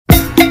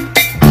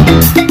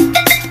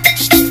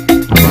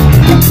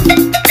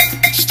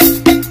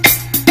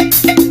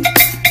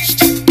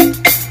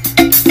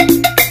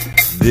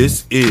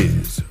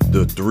is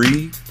the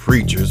Three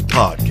Preachers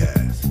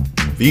Podcast,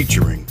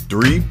 featuring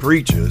three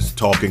preachers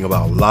talking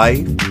about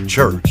life,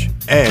 church,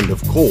 and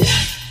of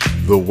course,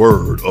 the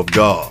Word of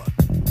God.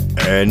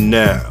 And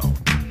now,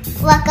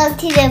 welcome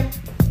to the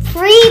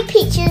Three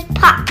Preachers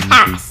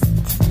Podcast.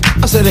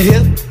 I said the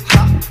hip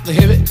hop, the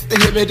hip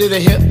it to the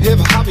hip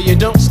hop. You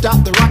don't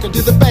stop the rocker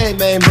to the bang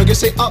boogie.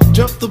 Say up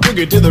jump the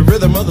boogie to the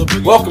rhythm of the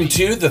boogie. Welcome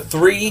to the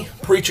Three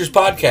Preachers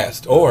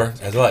Podcast, or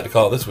as I like to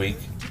call it this week,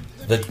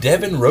 the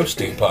Devin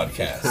Roasting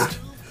Podcast.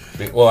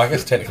 Well, I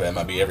guess technically that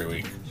might be every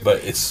week, but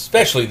it's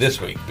especially this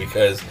week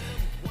because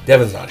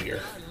Devin's not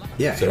here.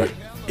 Yeah, so,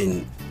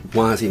 and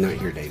why is he not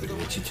here, David? Why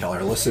don't you tell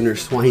our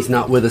listeners why he's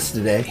not with us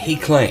today? He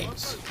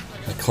claims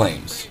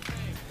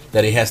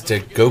that he has to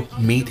go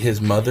meet his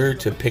mother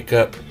to pick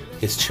up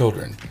his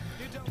children.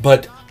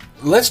 But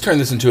let's turn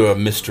this into a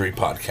mystery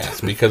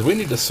podcast because we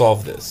need to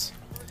solve this.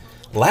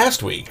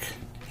 Last week,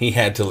 he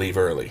had to leave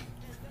early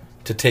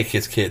to take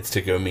his kids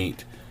to go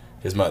meet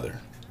his mother.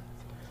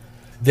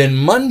 Then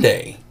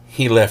Monday,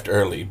 he left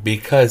early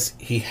because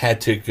he had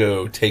to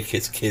go take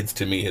his kids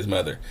to meet his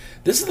mother.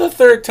 This is the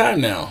third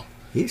time now.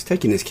 He's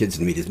taking his kids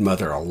to meet his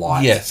mother a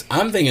lot. Yes,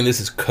 I'm thinking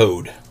this is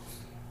code.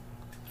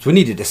 So we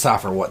need to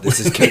decipher what this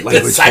is code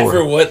language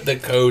Decipher what the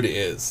code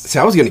is. See,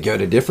 I was going to go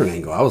to a different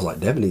angle. I was like,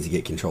 Devin needs to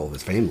get control of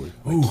his family.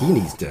 Like, he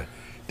needs to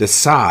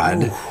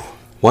decide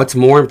what's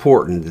more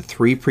important, the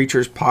Three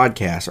Preachers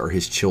Podcast or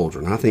his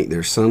children. I think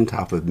there's some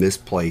type of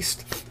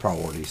misplaced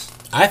priorities.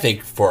 I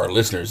think for our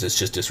listeners, it's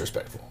just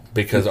disrespectful.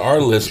 Because our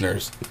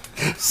listeners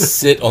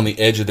sit on the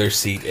edge of their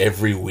seat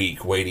every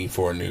week waiting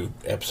for a new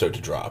episode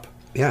to drop.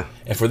 Yeah.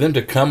 And for them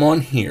to come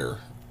on here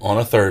on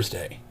a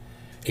Thursday,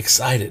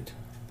 excited.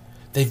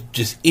 They've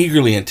just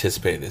eagerly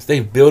anticipated this.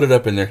 They've built it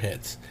up in their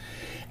heads.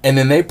 And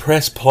then they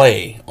press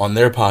play on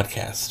their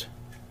podcast.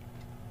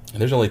 And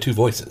there's only two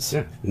voices.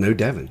 Yeah, no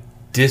Devin.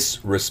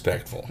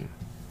 Disrespectful.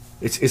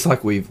 It's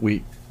like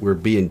we're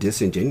being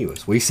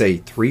disingenuous. We say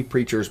Three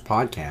Preachers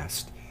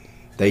Podcast.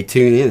 They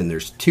tune in and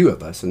there's two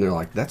of us and they're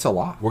like, that's a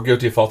lie. We're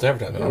guilty of false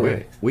advertising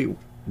already.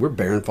 We're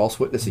bearing false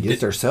witness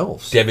against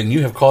ourselves. Devin,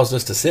 you have caused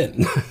us to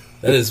sin.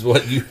 That is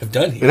what you have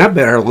done here. And I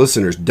bet our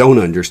listeners don't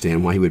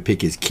understand why he would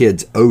pick his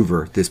kids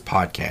over this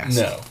podcast.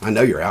 No. I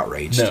know you're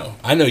outraged. No.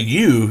 I know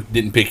you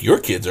didn't pick your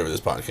kids over this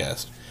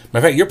podcast.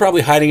 Matter of fact, you're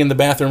probably hiding in the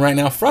bathroom right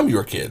now from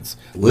your kids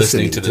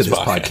listening to this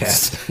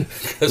podcast.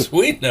 Because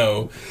we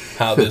know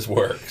how this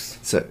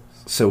works.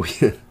 So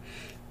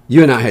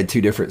you and I had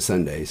two different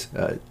Sundays.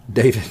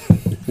 David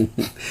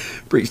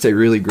preached a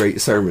really great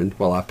sermon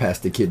while I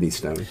passed the kidney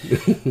stone.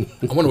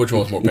 I wonder which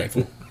one was more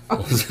painful.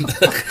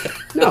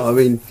 No, I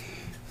mean,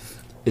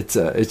 it's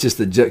just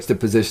the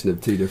juxtaposition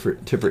of two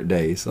different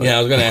days. Yeah, I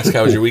was going to ask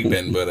how was your week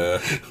been, but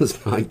it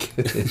was not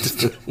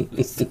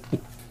good.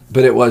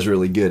 But it was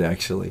really good,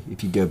 actually.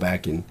 If you go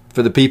back and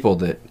for the people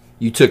that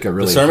you took a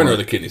really the sermon or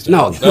the kidney stone?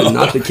 No,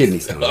 not the kidney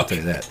stone. I'll tell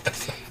you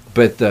that.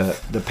 But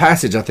the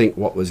passage, I think,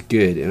 what was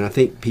good, and I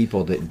think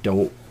people that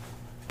don't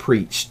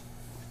preach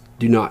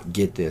do not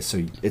get this.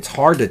 So it's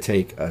hard to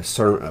take a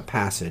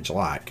passage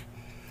like,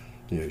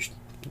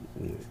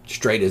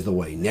 straight is the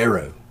way,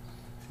 narrow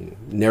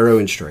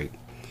and straight.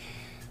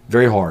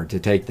 Very hard to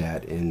take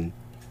that and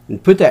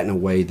put that in a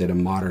way that a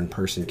modern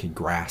person could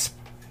grasp.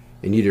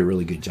 And you did a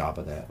really good job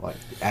of that, like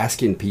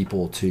asking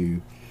people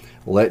to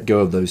let go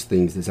of those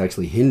things that's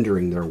actually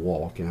hindering their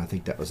walk. And I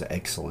think that was an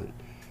excellent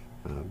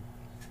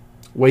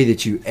way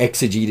that you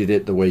exegeted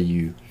it, the way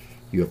you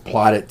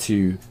applied it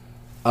to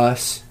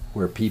us,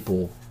 where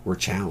people were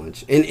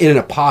challenged, and in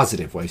a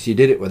positive way. So you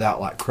did it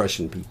without like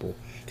crushing people,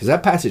 because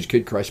that passage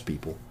could crush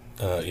people.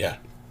 Yeah.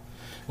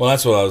 Well,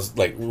 that's what I was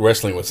like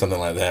wrestling with, something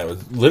like that. It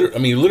was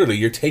literally,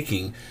 you're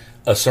taking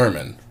a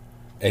sermon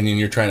and then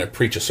you're trying to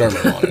preach a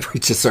sermon on it.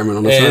 Preach a sermon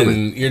on a sermon.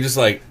 And you're just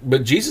like,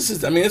 but Jesus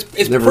is,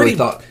 it's never pretty, really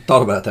thought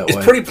about it that way.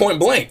 It's pretty point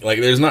blank. Like,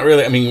 there's not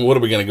really, what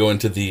are we going to go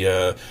into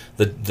the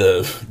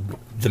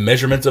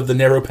measurements of the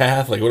narrow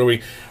path? Like, are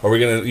we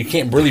going to, you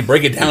can't really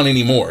break it down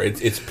anymore.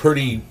 It's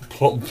pretty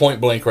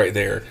point blank right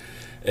there.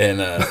 And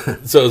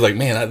so it was like,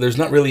 man, there's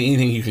not really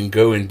anything you can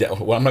go in.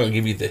 Well, I'm not going to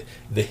give you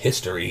the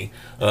history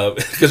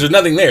because there's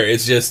nothing there.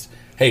 It's just,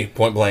 hey,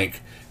 point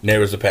blank,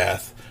 narrows the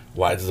path,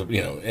 widens the,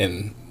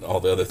 and all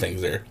the other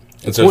things there.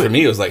 And so for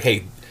me, it was like,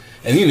 hey,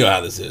 and you know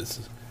how this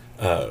is.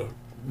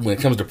 When it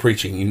comes to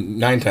preaching,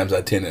 9 times out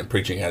of 10 are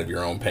preaching out of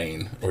your own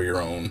pain or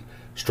your own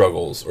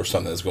struggles or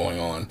something that's going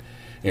on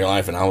in your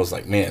life. And I was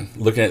like, man,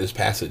 looking at this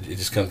passage, it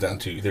just comes down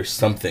to there's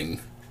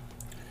something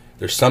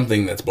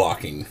that's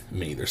blocking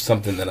me. There's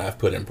something that I've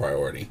put in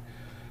priority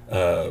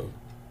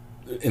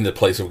in the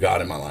place of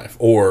God in my life.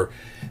 Or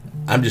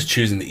I'm just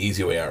choosing the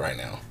easy way out right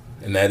now.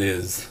 And that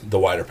is the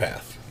wider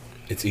path.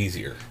 It's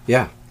easier.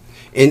 Yeah.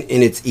 And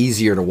it's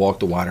easier to walk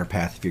the wider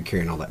path if you're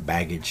carrying all that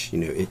baggage.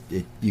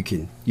 You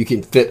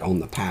can fit on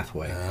the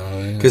pathway.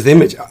 Because the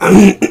image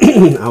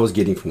I was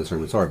getting from the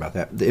sermon, sorry about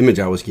that. The image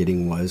I was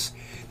getting was,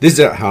 this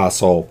is how I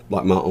saw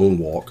like my own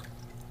walk.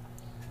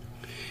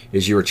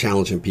 Is you were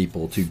challenging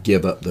people to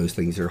give up those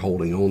things they're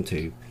holding on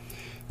to.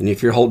 And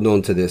if you're holding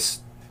on to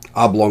this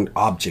oblong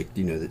object,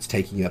 that's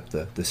taking up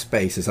the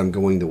space. As I'm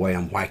going the way,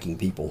 I'm whacking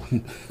people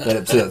that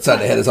upside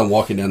the head as I'm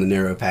walking down the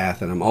narrow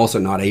path. And I'm also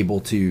not able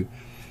to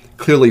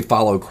clearly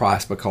follow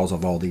Christ because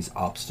of all these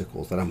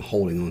obstacles that I'm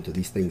holding on to,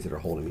 these things that are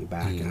holding me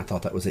back. And I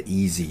thought that was an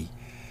easy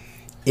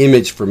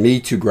image for me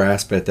to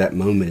grasp at that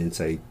moment and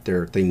say,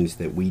 there are things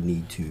that we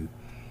need to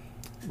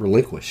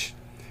relinquish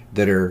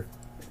that are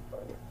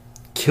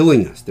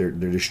killing us. They're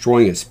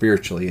destroying us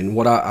spiritually. And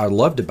what I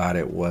loved about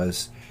it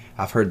was,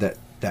 I've heard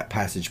that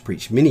passage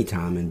preached many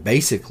times, and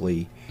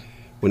basically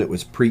when it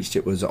was preached,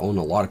 it was on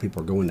a lot of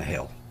people are going to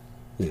hell.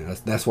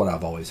 That's what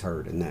I've always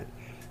heard. And that,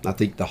 I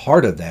think the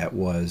heart of that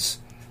was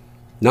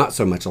not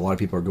so much a lot of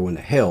people are going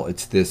to hell.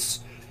 It's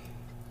this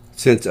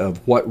sense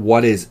of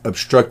what is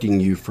obstructing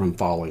you from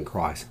following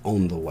Christ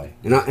on the way.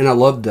 And I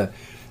love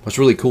what's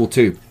really cool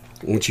too,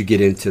 once you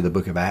get into the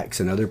book of Acts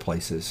and other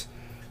places,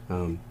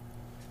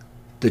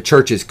 the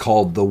church is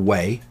called the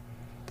Way.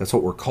 That's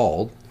what we're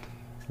called.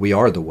 We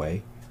are the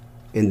way.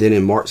 And then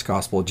in Mark's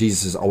gospel,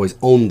 Jesus is always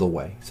on the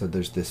way. So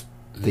there's this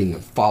thing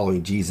of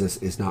following Jesus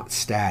is not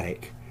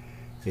static.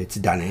 It's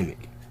dynamic.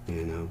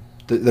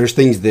 There's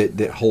things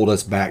that hold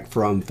us back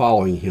from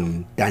following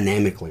him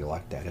dynamically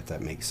like that, if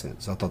that makes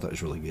sense. I thought that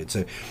was really good.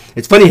 So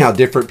it's funny how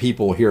different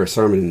people hear a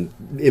sermon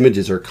and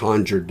images are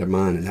conjured to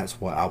mind, and that's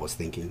what I was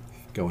thinking,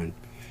 going,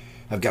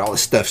 I've got all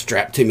this stuff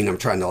strapped to me and I'm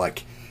trying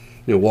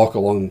to walk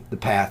along the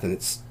path and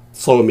it's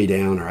slowing me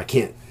down, or I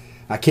can't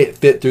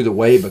fit through the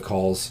way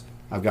because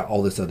I've got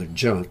all this other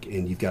junk,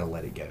 and you've got to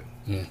let it go.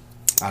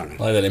 I don't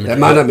know. I like that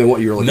might not have been what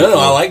you were looking for. No,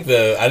 I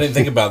didn't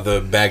think about the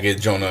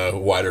baggage on a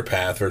wider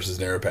path versus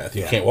narrow path.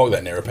 You can't walk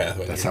that narrow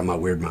path. That's how my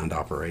weird mind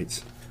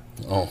operates.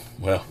 Oh,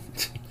 well.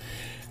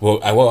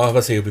 I will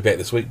obviously he'll be back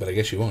this week, but I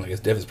guess you won't. I guess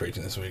Devin's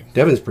preaching this week.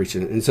 Devin's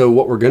preaching. And so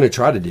what we're going to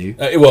try to do...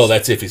 well,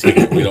 that's if he's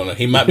here. We don't know.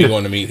 He might be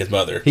going to meet his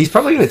mother. He's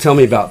probably going to tell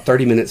me about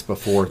 30 minutes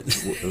before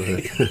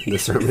the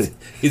sermon.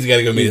 He's got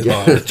to go meet his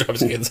mom and drop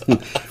his kids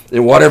off.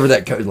 And whatever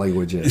that code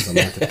language is, I'm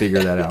going to have to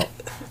figure that out.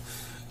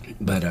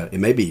 But it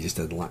may be he just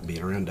doesn't like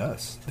being around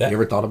us. You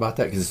ever thought about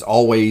that? Because it's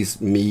always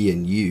me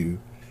and you,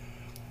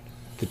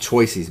 the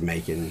choice he's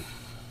making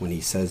when he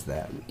says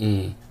that.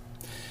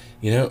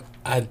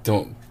 I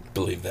don't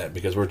believe that,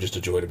 because we're just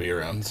a joy to be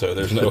around. So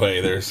there's no way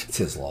there's... It's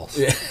his loss.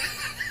 Yeah.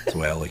 That's the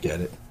way I look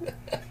at it.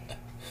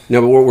 No,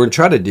 but what we're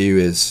trying to do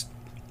is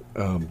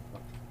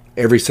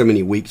every so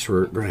many weeks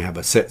we're going to have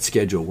a set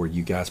schedule where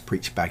you guys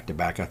preach back to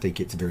back. I think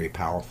it's very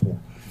powerful.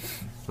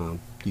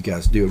 You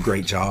guys do a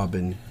great job,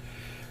 and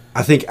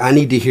I think I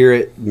need to hear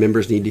it.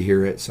 Members need to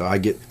hear it. So I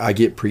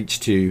get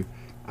preached to.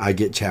 I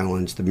get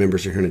challenged. The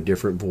members are hearing a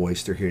different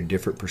voice. They're hearing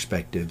different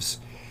perspectives.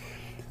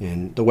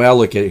 And the way I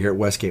look at it here at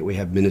Westgate, we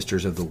have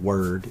ministers of the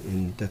Word,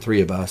 and the three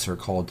of us are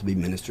called to be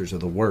ministers of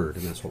the Word,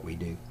 and that's what we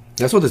do.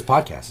 That's what this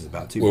podcast is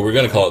about, too. Well, we're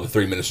going to call it the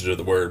three ministers of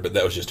the Word, but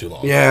that was just too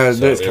long. Yeah,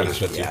 that's kind of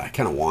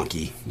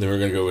wonky. Then we're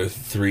going to go with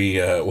three,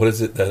 what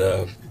is it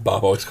that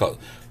Bob always called?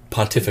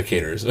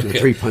 Pontificators. Okay. The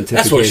three pontificators.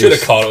 That's what we should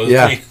have called it.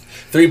 Was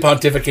three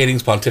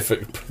pontificators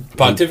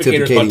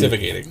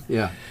pontificating.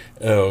 Yeah.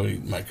 Oh,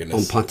 my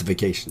goodness. On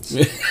pontifications.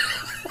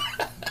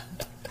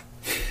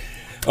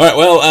 All right,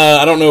 well,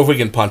 I don't know if we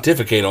can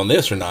pontificate on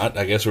this or not.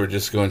 I guess we're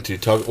just going to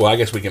talk. Well, I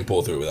guess we can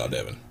pull through without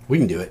Devin. We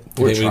can do it.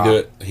 We can do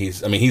it.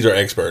 He's our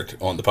expert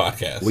on the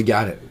podcast. We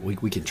got it. We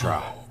can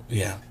try.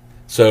 Yeah.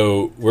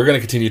 So we're going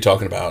to continue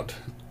talking about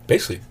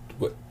basically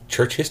what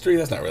church history.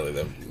 That's not really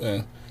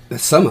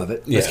That's some of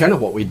it. Yeah. That's kind of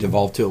what we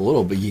devolved to a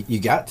little, but you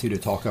got to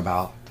talk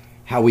about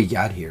how we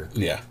got here.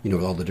 Yeah.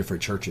 With all the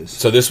different churches.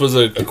 So this was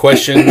a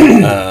question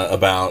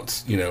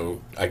about,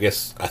 I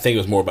think it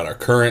was more about our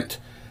current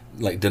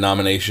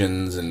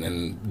denominations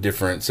and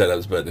different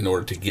setups, but in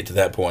order to get to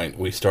that point,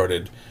 we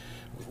started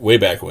way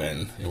back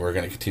when, and we're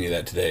going to continue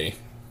that today.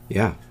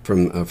 Yeah,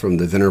 from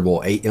the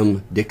Venerable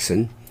A.M.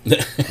 Dixon.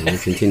 And we'll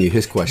continue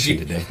his question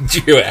today. Did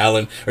you hear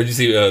Alan, or did you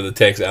see the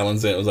text Alan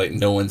sent? It was like,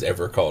 no one's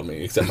ever called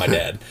me except my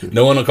dad.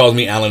 No one calls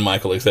me Alan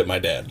Michael except my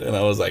dad. And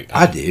I was like...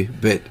 I do,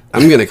 but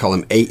I'm going to call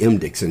him A.M.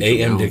 Dixon.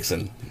 A.M.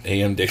 Dixon.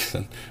 A.M.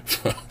 Dixon.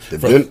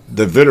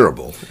 The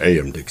Venerable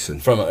A.M. Dixon.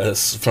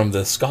 From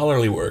the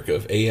scholarly work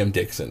of A.M.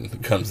 Dixon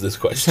comes this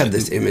question. I just have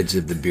this image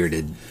of the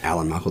bearded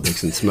Alan Michael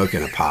Dixon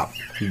smoking a pop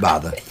by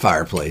the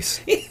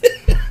fireplace.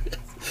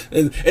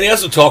 And he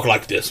has to talk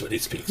like this when he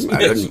speaks.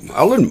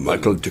 Alan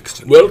Michael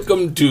Dixon.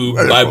 Welcome to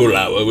Bible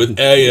Hour with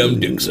A.M.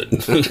 Dixon.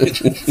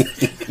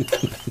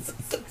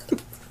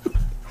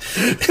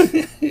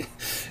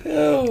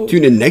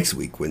 Tune in next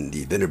week when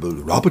the Venerable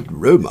Robert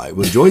Romai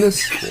will join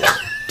us for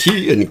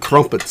tea and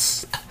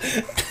crumpets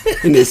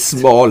in his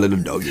small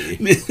little doggy.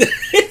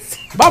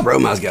 Bob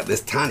Romai's got this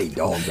tiny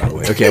dog, by the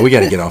way. Okay, we got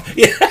to get off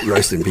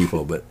roasting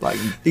people, but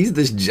he's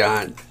this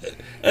giant,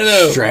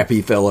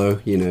 strappy fellow.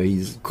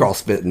 He's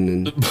crossfitting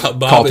and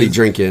coffee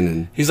drinking,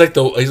 and he's like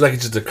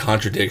just a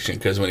contradiction,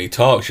 because when he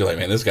talks, you're like,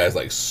 man, this guy's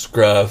like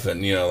scruff,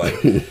 and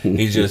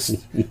he's just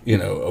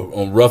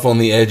rough on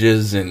the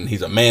edges, and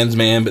he's a man's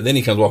man. But then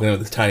he comes walking in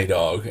with this tiny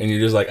dog, and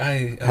you're just like,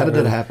 how did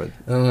that happen?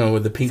 I don't know,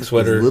 with the pink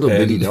sweater, little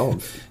bitty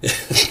dog.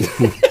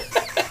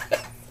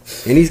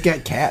 And he's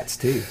got cats,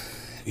 too.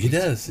 He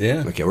does,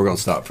 yeah. Okay, we're going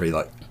to stop before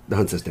he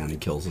hunts us down and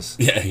kills us.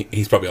 Yeah,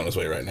 he's probably on his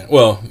way right now.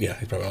 Well, yeah,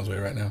 he's probably on his way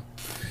right now.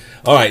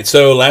 All right,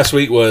 so last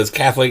week was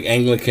Catholic,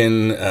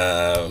 Anglican,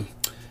 and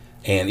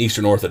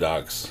Eastern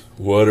Orthodox.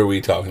 What are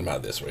we talking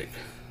about this week?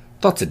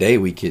 I thought today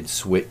we could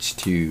switch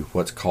to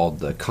what's called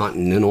the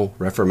Continental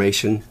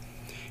Reformation.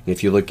 And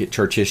if you look at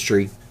church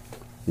history,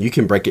 you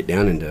can break it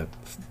down into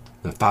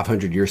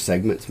 500-year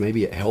segments.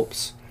 Maybe it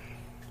helps.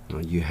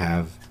 You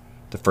have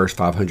the first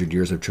 500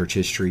 years of church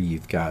history.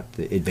 You've got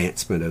the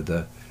advancement of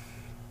the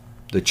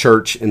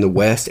church in the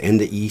West and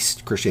the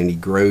East. Christianity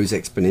grows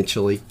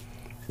exponentially.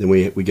 Then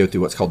we go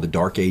through what's called the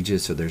Dark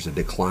Ages, so there's a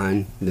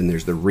decline. Then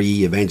there's the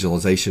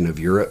re-evangelization of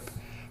Europe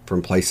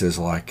from places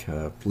like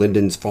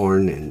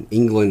Lindisfarne and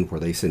England, where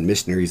they send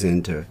missionaries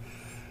in to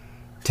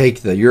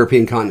take the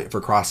European continent for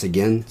Christ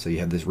again. So you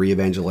have this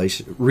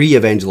re-evangelization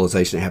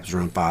that happens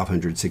around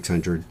 500,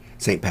 600,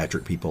 St.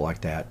 Patrick, people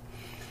like that.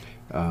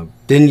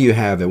 Then you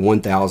have in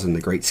 1000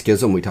 the Great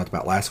Schism we talked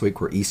about last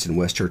week, where East and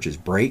West churches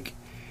break.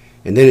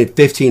 And then at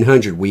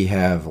 1500 we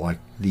have like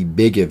the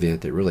big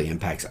event that really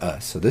impacts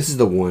us. So this is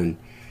the one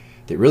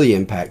that really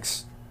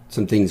impacts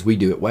some things we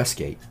do at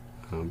Westgate,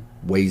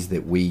 ways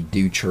that we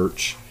do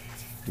church,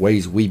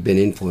 ways we've been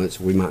influenced,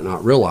 we might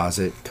not realize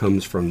it,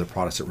 comes from the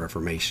Protestant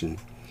Reformation.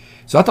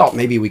 So I thought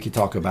maybe we could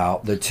talk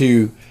about the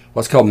two,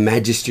 what's called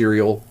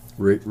magisterial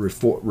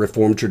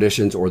reform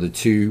traditions, or the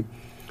two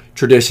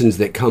traditions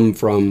that come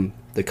from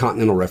the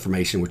Continental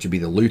Reformation, which would be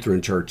the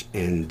Lutheran Church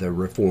and the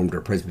Reformed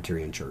or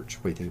Presbyterian Church.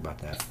 What do you think about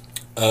that?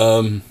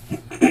 I'll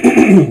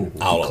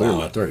Clear allow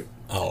my it. throat.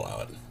 I'll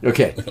allow it.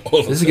 Okay,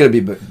 this is going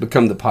to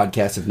become the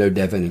podcast of No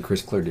Devin and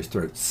Chris cleared his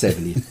throat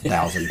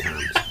 70,000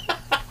 times.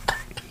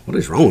 What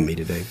is wrong with me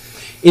today?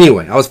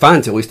 Anyway, I was fine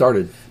until we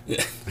started.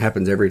 It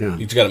happens every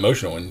time. You just got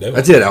emotional when Devin.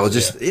 That's it. I was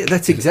just. Yeah,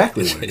 that's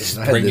exactly what it is.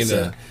 I had Bring this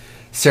it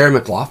Sarah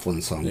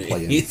McLachlan song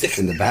playing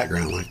in the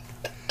background. Like,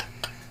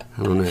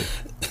 I don't know.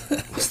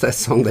 What's that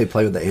song they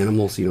play with the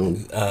animals? You know,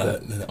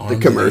 the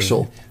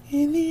commercial.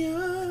 In the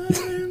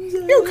arms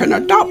You can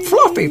adopt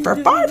Fluffy for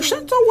 5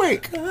 cents a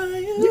week.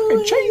 You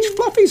can change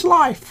Fluffy's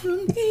life. I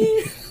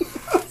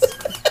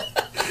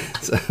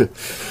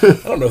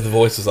don't know if the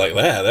voice was like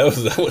that. That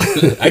was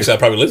actually I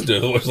probably listened to it.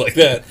 The voice was like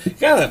that.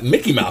 Kind of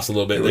Mickey Mouse a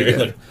little bit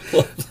there. Like,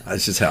 well,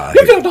 That's just how I you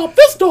hear can it. adopt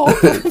this dog.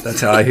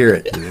 That's how I hear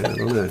it. Yeah, I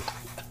don't know.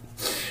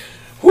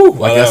 Whew,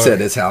 Like I said,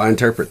 it's how I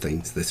interpret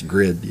things. This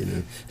grid, you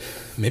know.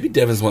 maybe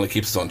Devin's the one that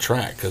keeps us on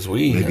track, because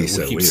we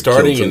so. keep We have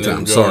starting killed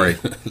and then sometimes.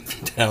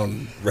 going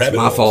down rabbit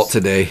My holes. fault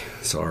today.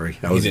 Sorry.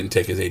 He didn't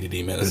take his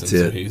ADD medicine, That's so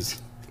it.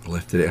 he's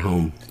left it at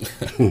home.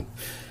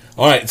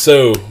 all right.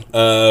 So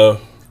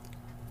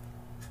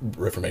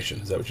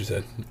Reformation, is that what you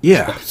said?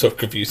 Yeah. I'm so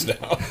confused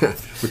now.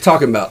 We're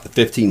talking about the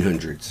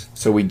 1500s.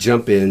 So we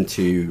jump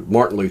into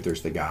Martin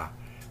Luther's the guy.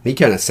 He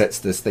kind of sets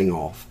this thing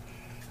off.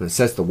 And it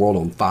sets the world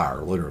on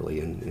fire, literally,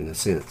 in a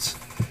sense.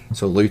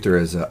 So Luther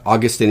is an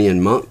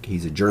Augustinian monk.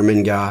 He's a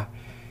German guy.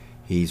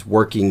 He's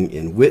working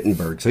in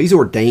Wittenberg. So he's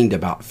ordained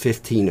about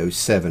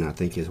 1507, I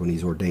think, is when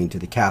he's ordained to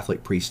the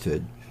Catholic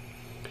priesthood.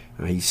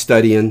 He's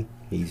studying.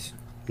 He's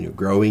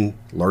growing,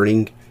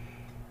 learning.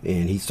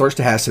 And he starts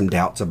to have some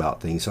doubts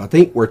about things. So I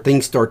think where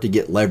things start to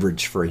get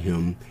leverage for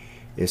him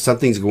is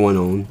something's going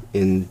on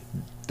in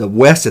the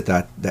West at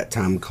that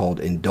time called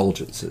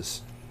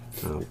indulgences.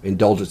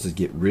 Indulgences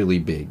get really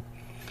big.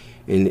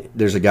 And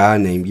there's a guy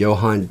named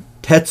Johann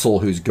Tetzel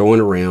who's going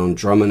around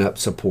drumming up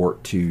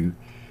support to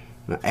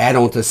add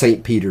on to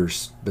St.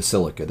 Peter's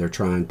Basilica. They're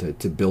trying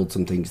to build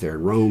some things there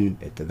in Rome,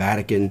 at the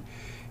Vatican,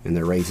 and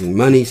they're raising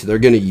money. So they're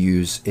going to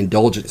use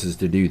indulgences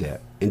to do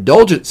that.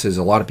 Indulgences,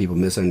 a lot of people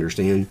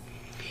misunderstand.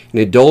 An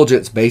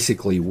indulgence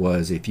basically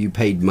was if you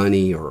paid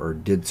money or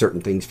did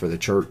certain things for the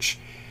church,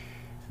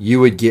 you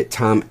would get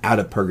time out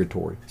of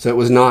purgatory. So it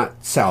was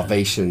not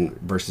salvation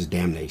versus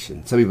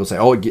damnation. Some people say,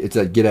 oh, it's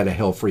a get out of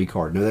hell free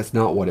card. No, that's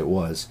not what it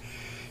was.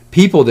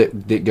 People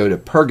that go to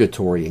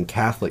purgatory in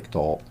Catholic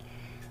thought,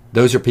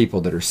 those are people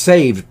that are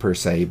saved per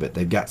se, but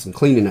they've got some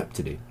cleaning up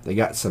to do. They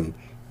got some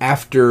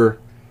after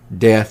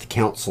death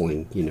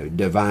counseling,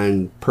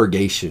 divine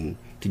purgation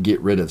to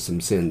get rid of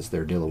some sins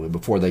they're dealing with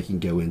before they can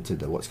go into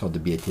what's called the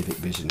beatific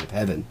vision of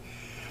heaven.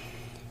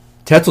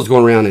 Tetzel's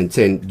going around and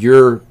saying,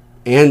 your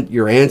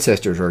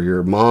ancestors or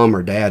your mom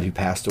or dad who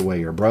passed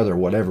away or brother or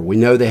whatever, we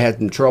know they had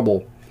some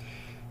trouble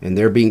and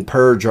they're being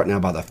purged right now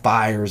by the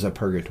fires of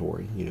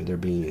purgatory. They're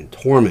being in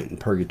torment in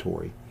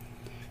purgatory.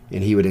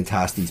 And he would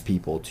entice these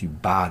people to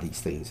buy these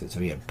things. And so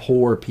he had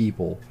poor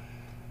people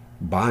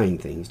buying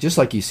things, just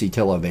like you see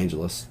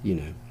televangelists,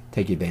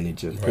 take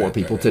advantage of poor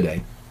people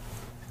today.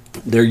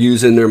 They're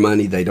using their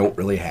money they don't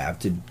really have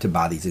to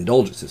buy these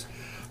indulgences.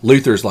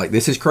 Luther's like,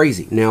 this is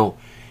crazy. Now,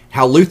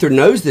 how Luther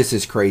knows this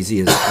is crazy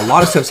is a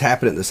lot of stuff's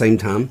happening at the same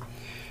time.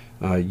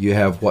 You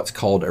have what's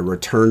called a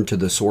return to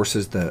the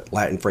sources. The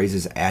Latin phrase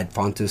is ad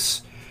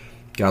fontes.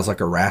 Guys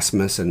like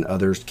Erasmus and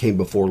others came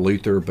before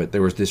Luther, but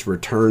there was this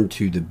return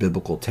to the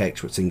biblical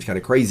text, which seems kind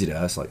of crazy to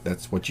us. Like,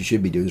 that's what you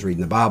should be doing, is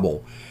reading the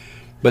Bible.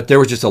 But there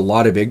was just a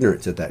lot of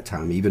ignorance at that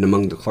time, even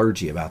among the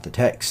clergy, about the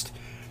text.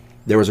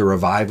 There was a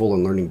revival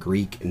in learning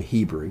Greek and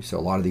Hebrew. So a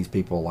lot of these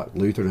people, like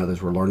Luther and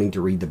others, were learning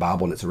to read the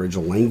Bible in its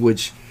original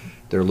language.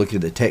 They're looking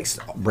at the text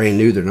brand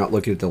new. They're not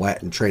looking at the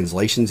Latin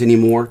translations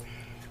anymore.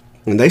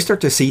 And they start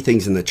to see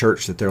things in the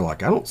church that they're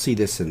like, I don't see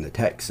this in the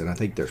text, and I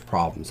think there's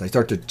problems. They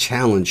start to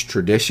challenge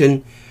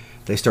tradition.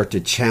 They start to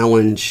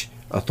challenge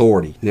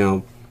authority.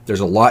 Now,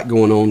 there's a lot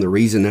going on. The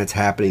reason that's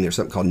happening, there's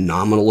something called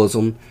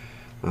nominalism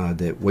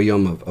that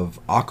William of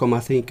Ockham, I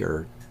think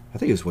it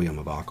was William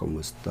of Ockham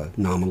was the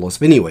nominalist.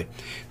 But anyway,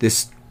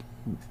 this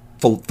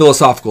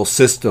philosophical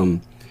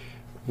system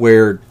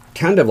where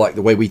kind of like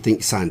the way we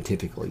think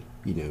scientifically,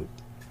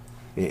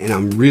 and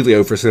I'm really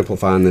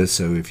oversimplifying this,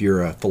 so if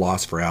you're a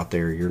philosopher out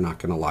there, you're not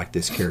going to like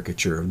this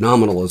caricature of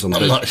nominalism.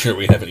 I'm not sure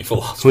we have any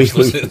philosophers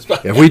listening to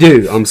this. If we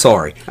do, I'm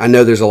sorry. I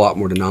know there's a lot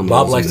more to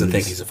nominalism. Bob likes to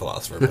think he's a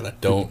philosopher, but I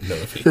don't know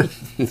if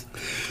he is.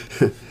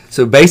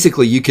 So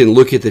basically, you can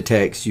look at the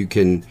text, you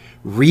can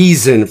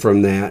reason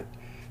from that,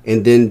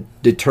 and then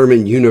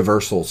determine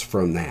universals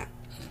from that.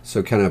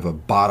 So kind of a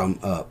bottom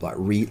up, like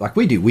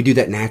we do. We do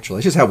that naturally.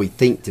 It's just how we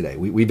think today.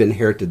 We've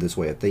inherited this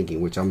way of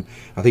thinking, which I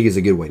think is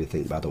a good way to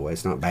think, by the way.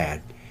 It's not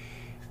bad.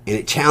 And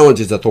it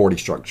challenges authority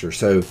structure.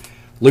 So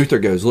Luther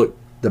goes, look,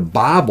 the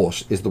Bible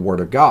is the Word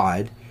of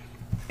God,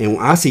 and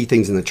when I see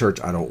things in the church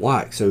I don't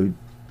like. So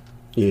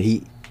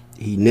he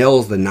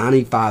nails the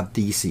 95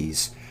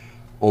 Theses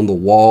on the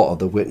wall of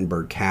the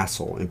Wittenberg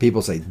Castle. And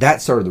people say,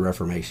 that started the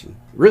Reformation.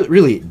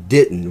 Really it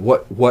didn't.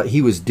 What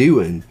he was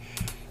doing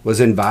was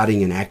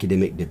inviting an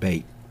academic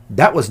debate.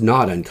 That was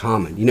not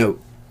uncommon.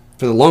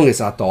 For the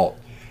longest I thought,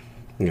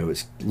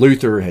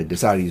 Luther had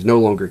decided he's no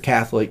longer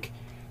Catholic.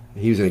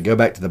 He was going to go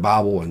back to the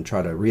Bible and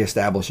try to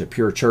reestablish a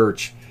pure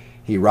church.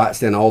 He writes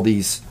down all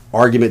these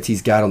arguments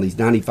he's got on these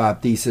 95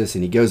 Theses,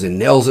 and he goes and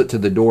nails it to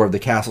the door of the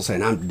castle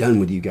saying, I'm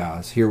done with you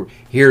guys.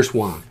 Here's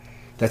why.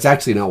 That's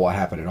actually not what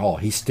happened at all.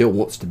 He still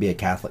wants to be a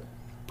Catholic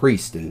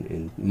priest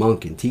and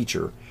monk and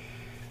teacher.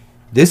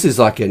 This is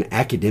like an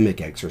academic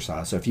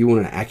exercise. So if you want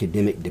an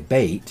academic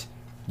debate,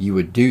 you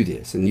would do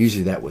this. And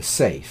usually that was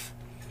safe.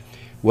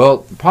 Well,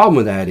 the problem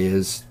with that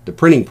is the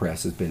printing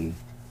press has been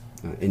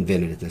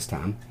invented at this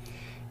time.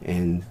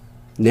 And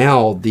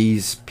now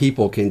these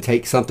people can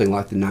take something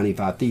like the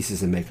 95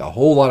 Theses and make a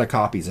whole lot of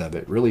copies of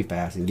it really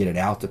fast and get it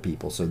out to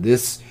people. So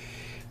this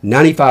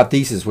 95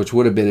 Theses, which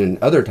would have been in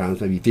other times,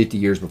 maybe 50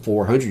 years before,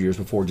 100 years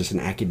before, just an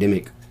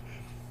academic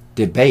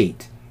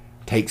debate,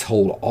 takes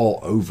hold all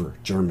over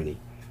Germany.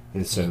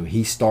 And so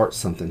he starts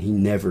something he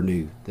never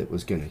knew that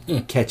was going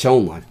to catch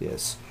on like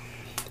this.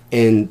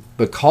 And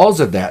because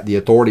of that, the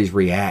authorities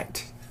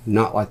react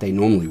not like they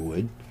normally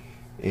would.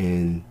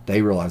 And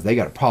they realize they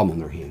got a problem on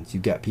their hands.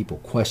 You've got people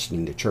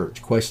questioning the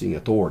church, questioning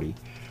authority.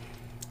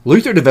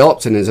 Luther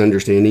develops in his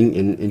understanding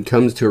and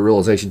comes to a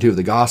realization, too, of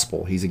the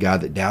gospel. He's a guy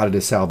that doubted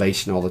his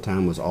salvation all the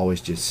time, was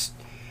always just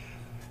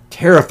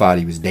terrified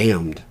he was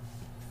damned.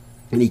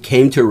 And he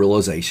came to a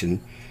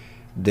realization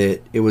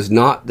that it was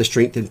not the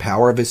strength and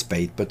power of his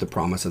faith, but the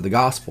promise of the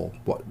gospel,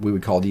 what we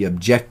would call the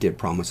objective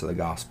promise of the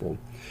gospel.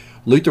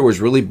 Luther was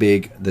really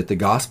big that the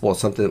gospel is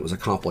something that was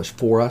accomplished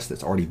for us,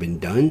 that's already been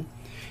done,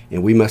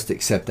 and we must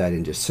accept that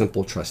in just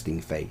simple,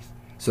 trusting faith.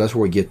 So that's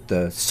where we get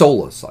the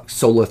solas, like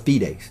sola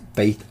fide,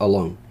 faith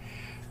alone.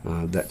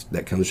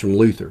 That comes from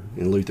Luther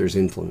and Luther's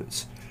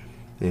influence.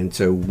 And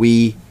so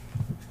we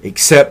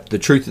accept the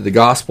truth of the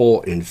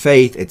gospel in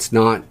faith. It's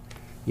not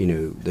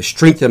the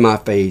strength of my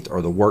faith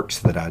or the works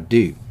that I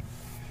do.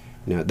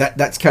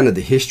 That's kind of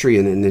the history,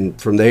 and then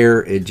from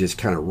there it just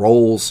kind of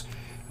rolls.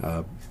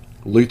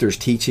 Luther's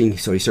teaching,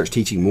 so he starts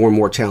teaching more and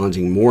more,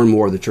 challenging more and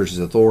more of the church's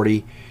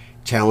authority,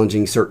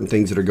 challenging certain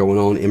things that are going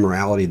on,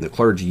 immorality in the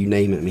clergy, you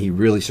name it. And he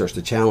really starts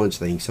to challenge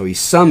things. So he's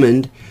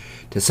summoned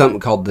to something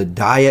called the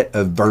Diet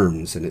of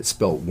Worms, and it's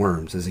spelled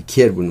worms. As a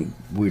kid, when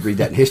we'd read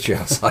that in history,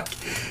 I was like,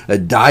 a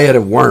diet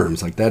of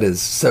worms. Like, that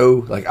is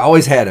so, I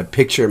always had a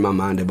picture in my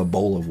mind of a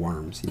bowl of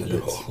worms.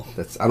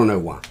 That's I don't know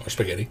why. Or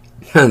spaghetti.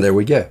 There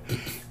we go.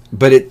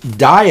 But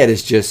diet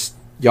is just,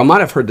 y'all might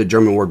have heard the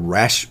German word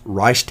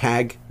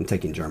Reichstag. I'm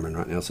taking German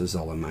right now, so this is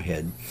all in my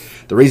head.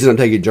 The reason I'm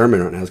taking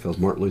German right now is because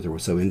Martin Luther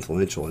was so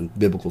influential in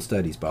biblical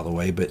studies, by the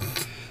way. But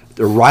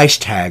the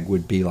Reichstag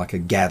would be like a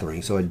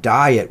gathering. So a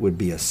diet would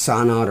be a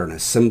synod or an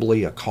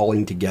assembly, a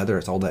calling together.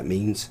 That's all that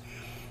means.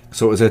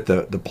 So it was at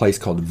the place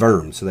called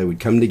Worms. So they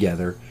would come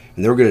together,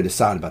 and they were going to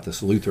decide about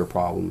this Luther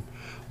problem.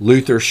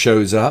 Luther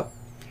shows up,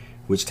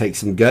 which takes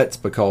some guts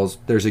because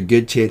there's a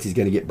good chance he's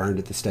going to get burned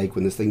at the stake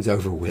when this thing's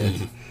over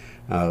with.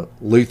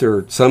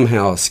 Luther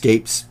somehow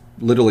escapes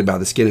literally by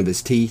the skin of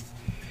his teeth.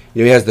 He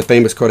has the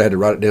famous quote, I had to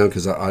write it down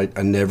because I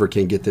never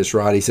can get this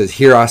right. He says,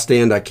 "Here I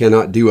stand, I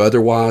cannot do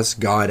otherwise.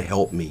 God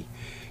help me."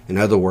 In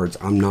other words,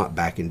 I'm not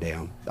backing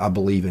down. I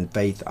believe in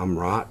faith. I'm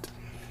right.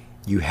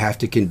 You have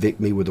to convict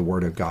me with the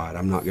word of God.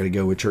 I'm not going to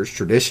go with church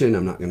tradition.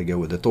 I'm not going to go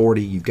with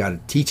authority. You've got to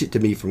teach it to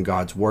me from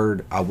God's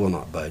word. I will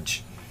not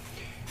budge.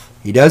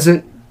 He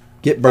doesn't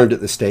get burned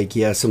at the stake.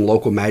 He has some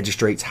local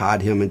magistrates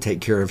hide him and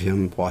take care of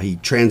him while he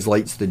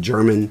translates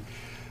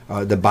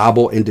the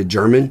Bible into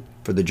German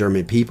for the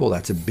German people.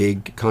 That's a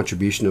big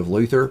contribution of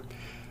Luther.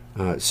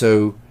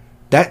 So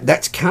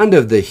that's kind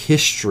of the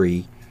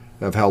history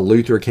of how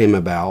Luther came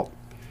about.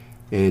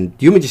 And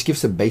do you want me to just give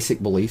some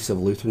basic beliefs of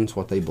Lutherans,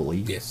 what they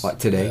believe? Yes. Like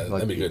today?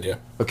 That'd be good, yeah.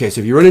 Okay, so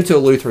if you run into a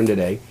Lutheran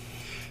today,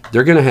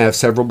 they're going to have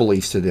several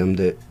beliefs to them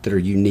that are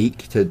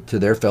unique to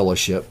their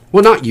fellowship.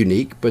 Well, not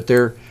unique, but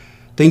they're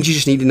things you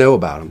just need to know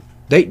about them.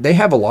 They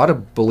have a lot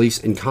of beliefs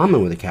in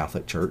common with the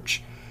Catholic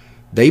Church.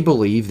 They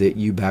believe that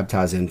you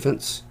baptize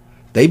infants.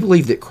 They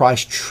believe that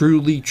Christ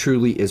truly,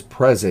 truly is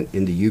present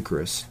in the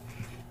Eucharist.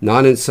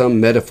 Not in some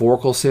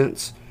metaphorical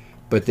sense,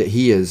 but that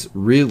he is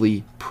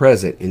really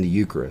present in the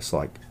Eucharist,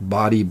 like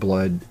body,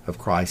 blood of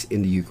Christ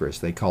in the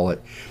Eucharist. They call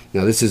it,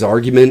 now this is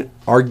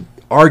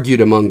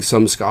argued among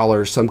some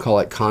scholars. Some call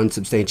it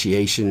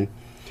consubstantiation.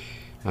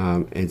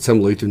 And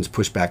some Lutherans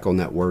push back on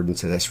that word and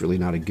say that's really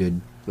not a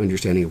good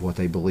understanding of what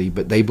they believe,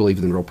 but they believe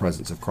in the real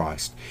presence of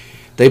Christ.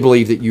 They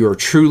believe that you are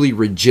truly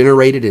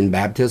regenerated in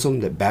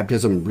baptism, that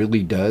baptism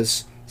really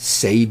does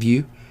save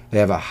you. They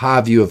have a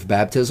high view of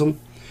baptism.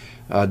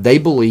 They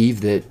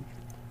believe that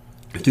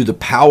through the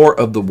power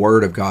of the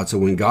Word of God. So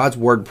when God's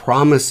Word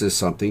promises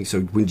something,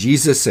 so when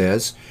Jesus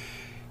says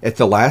at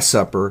the Last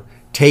Supper,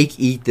 "Take,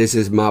 eat, this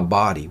is my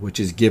body, which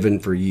is given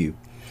for you."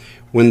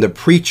 When the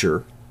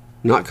preacher,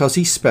 not because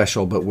he's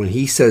special, but when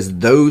he says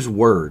those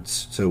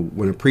words, so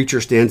when a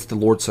preacher stands at the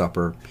Lord's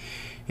Supper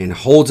and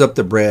holds up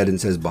the bread and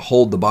says,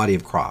 "Behold the body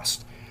of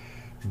Christ,"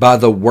 by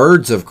the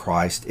words of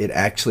Christ, it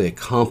actually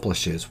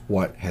accomplishes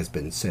what has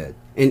been said.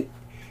 And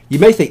you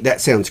may think that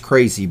sounds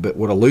crazy, but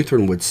what a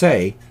Lutheran would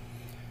say,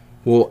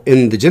 well,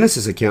 in the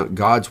Genesis account,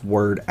 God's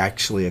word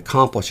actually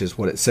accomplishes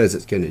what it says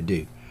it's going to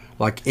do.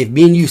 Like if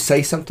me and you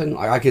say something,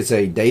 like I could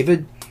say,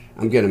 "David,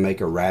 I'm going to make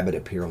a rabbit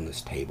appear on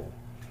this table."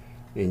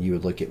 And you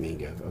would look at me and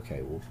go,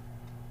 "Okay, well,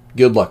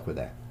 good luck with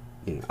that."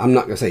 You know, I'm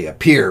not going to say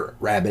 "appear,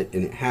 rabbit,"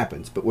 and it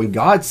happens. But when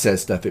God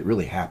says stuff, it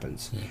really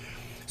happens. Yeah.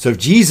 So if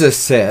Jesus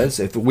says,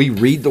 if we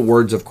read the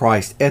words of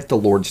Christ at the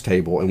Lord's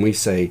table and we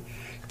say,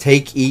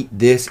 "Take, eat,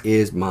 this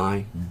is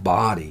my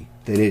body,"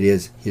 then it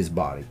is his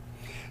body.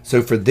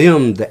 So for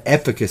them, the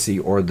efficacy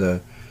or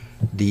the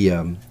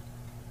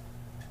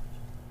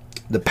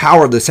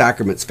power of the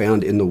sacraments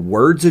found in the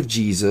words of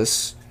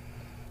Jesus,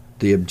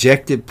 the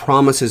objective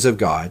promises of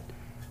God,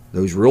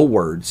 those real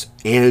words,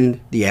 and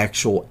the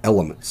actual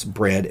elements,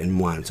 bread and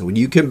wine. So when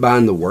you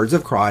combine the words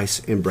of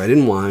Christ and bread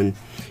and wine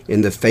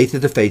in the faith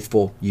of the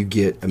faithful, you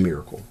get a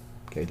miracle.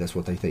 Okay, that's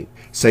what they think.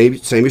 Same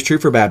is true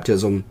for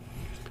baptism.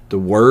 The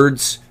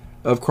words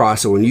of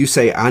Christ. So when you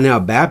say, "I now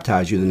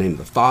baptize you in the name of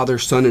the Father,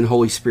 Son, and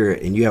Holy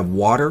Spirit," and you have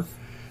water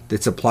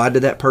that's applied to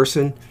that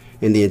person,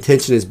 and the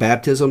intention is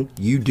baptism,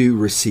 you do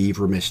receive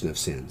remission of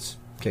sins.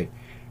 Okay,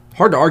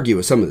 hard to argue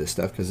with some of this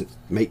stuff because it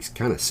makes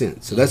kind of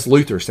sense. So that's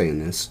Luther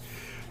saying this.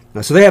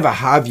 So they have a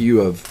high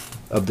view of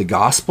the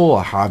gospel,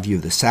 a high view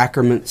of the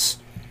sacraments,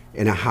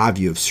 and a high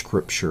view of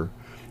Scripture.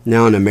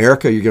 Now in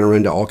America, you're going to run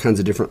into all kinds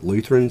of different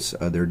Lutherans.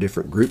 There are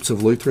different groups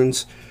of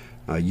Lutherans.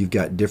 You've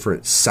got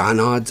different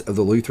synods of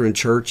the Lutheran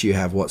Church. You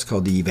have what's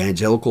called the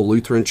Evangelical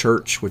Lutheran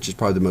Church, which is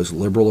probably the most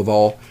liberal of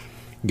all.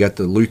 You got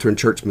the Lutheran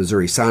Church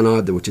Missouri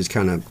Synod, which is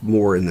kind of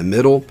more in the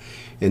middle.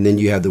 And then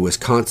you have the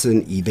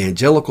Wisconsin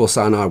Evangelical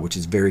Synod, which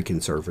is very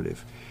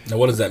conservative. Now,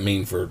 what does that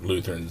mean for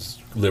Lutherans,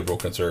 liberal,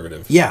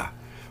 conservative? Yeah.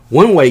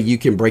 One way you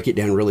can break it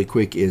down really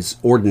quick is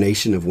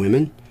ordination of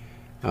women.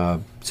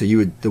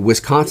 The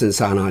Wisconsin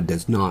Synod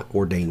does not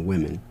ordain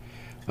women.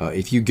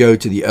 If you go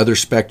to the other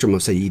spectrum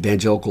of, say,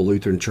 Evangelical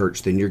Lutheran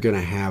Church, then you're going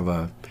to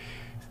have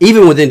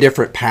even within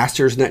different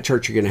pastors in that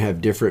church, you're going to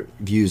have different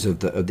views of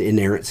the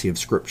inerrancy of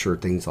Scripture,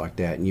 things like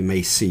that. And you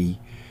may see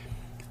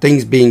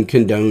things being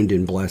condoned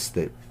and blessed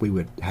that we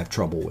would have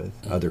trouble with,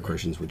 other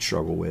Christians would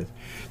struggle with.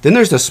 Then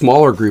there's a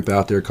smaller group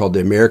out there called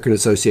the American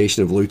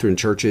Association of Lutheran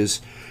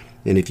Churches.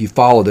 And if you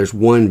follow, there's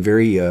one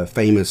very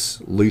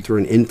famous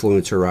Lutheran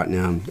influencer right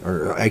now,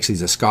 or actually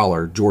he's a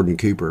scholar, Jordan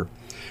Cooper.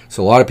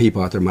 So a lot of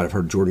people out there might have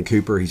heard of Jordan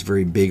Cooper. He's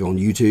very big on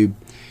YouTube.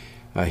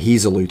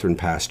 He's a Lutheran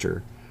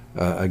pastor.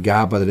 A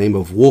guy by the name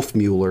of Wolf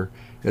Mueller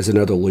is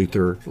another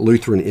Lutheran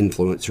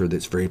influencer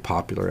that's very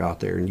popular out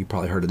there, and you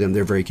probably heard of them.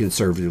 They're very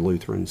conservative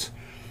Lutherans.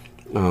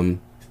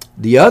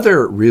 The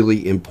other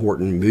really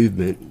important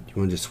movement, you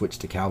want to just switch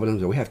to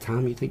Calvinism? Do we have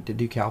time, you think, to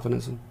do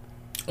Calvinism?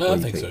 I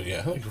think so, yeah.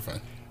 I think we're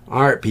fine.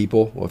 All right,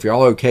 people. Well, if you're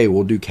all okay,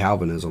 we'll do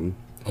Calvinism.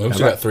 Well, we've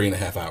still got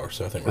 3.5 hours,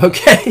 so I think we're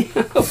okay.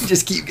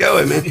 Just keep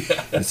going, man.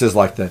 Yeah. This is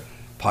like the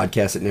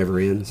podcast that never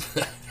ends.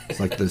 It's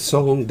like the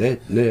song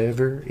that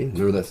never ends.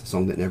 Remember that's the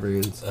song that never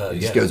ends? It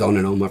just goes on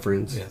and on, my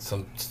friends. Yeah,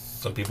 some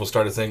people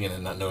started singing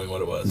and not knowing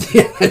what it was.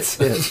 Yeah, that's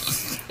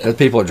it. As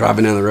people are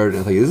driving down the road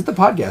and I think, is it the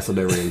podcast that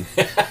never ends?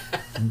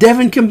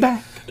 Devin, come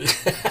back.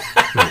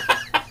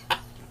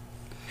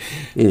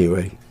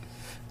 Anyway.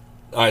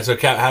 All right, so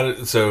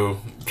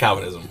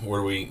Calvinism.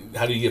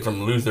 How do you get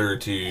from Luther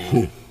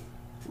to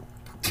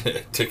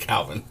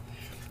Calvin?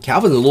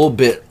 Calvin's a little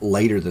bit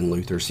later than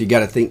Luther, so you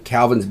got to think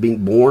Calvin's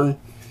being born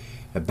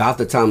about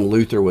the time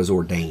Luther was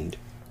ordained.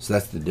 So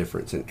that's the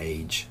difference in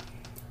age.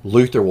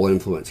 Luther will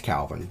influence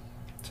Calvin,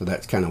 so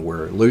that's kind of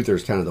where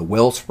Luther's kind of the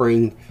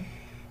wellspring,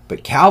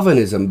 but Calvin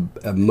is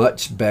a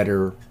much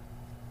better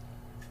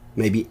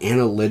maybe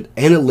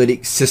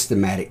analytic,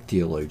 systematic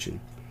theologian.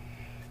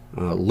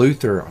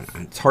 Luther,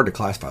 it's hard to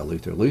classify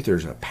Luther.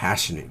 Luther's a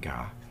passionate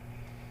guy.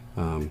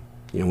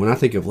 When I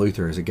think of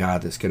Luther as a guy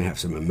that's going to have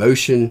some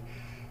emotion,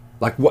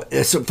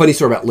 it's a funny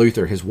story about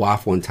Luther. His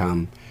wife one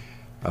time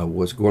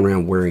was going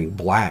around wearing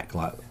black,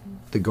 like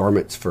the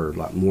garments for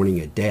like mourning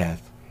a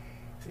death.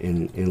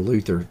 And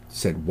Luther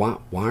said, why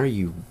are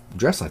you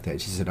dressed like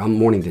that? She said, I'm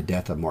mourning the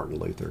death of Martin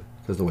Luther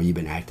because of the way you've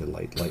been acting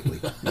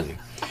lately.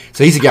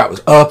 So he's a guy that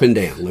was up and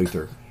down,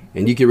 Luther.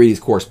 And you can read his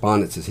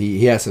correspondences.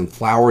 He has some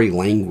flowery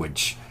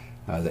language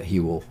that he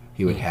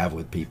would have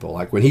with people.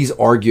 Like when he's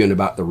arguing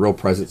about the real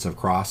presence of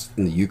Christ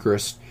in the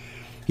Eucharist,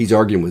 he's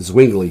arguing with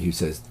Zwingli, who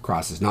says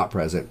Christ is not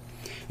present.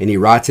 And he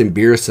writes in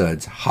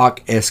Beersuds,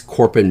 hoc est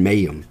corpus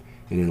meum.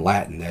 And in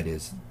Latin, that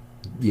is,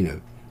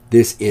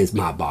 this is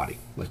my body.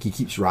 Like he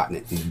keeps writing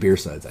it in the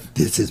Beersuds, like,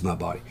 this is my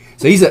body.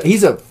 So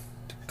he's a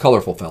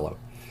colorful fellow.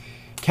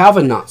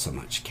 Calvin, not so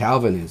much.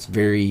 Calvin is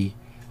very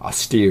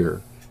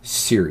austere,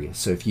 serious.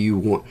 So if you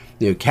want,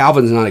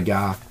 Calvin's not a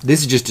guy.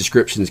 This is just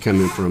descriptions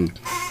coming from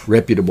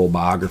reputable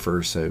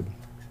biographers. So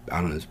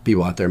I don't know,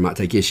 people out there might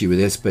take issue with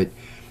this, but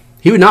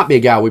he would not be a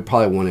guy we'd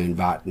probably want to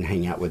invite and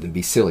hang out with and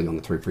be silly on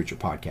the Three Preacher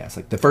podcast.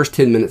 Like the first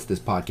 10 minutes of this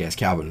podcast,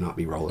 Calvin would not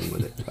be rolling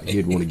with it. Like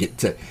he'd want to get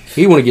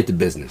to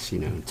business,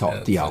 and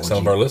talk theology. Some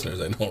of our listeners,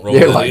 they don't roll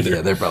with it either.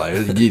 Yeah, they're probably,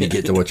 you need to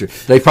get to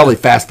they probably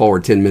fast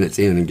forward 10 minutes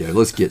in and go,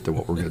 let's get to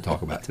what we're going to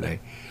talk about today.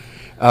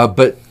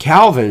 But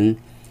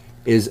Calvin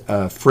is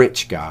a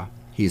French guy.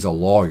 He's a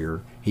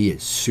lawyer. He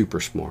is super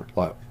smart,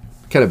 like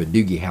kind of a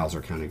Doogie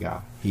Howser kind of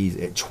guy. He's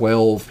at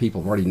 12. People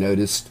have already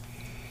noticed.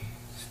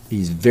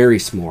 He's very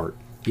smart.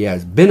 He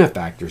has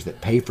benefactors that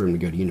pay for him to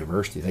go to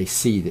university. They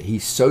see that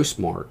he's so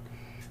smart.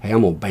 Hey,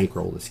 I'm going to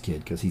bankroll this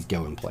kid because he's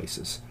going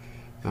places.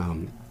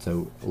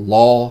 So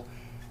law,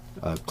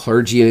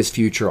 clergy in his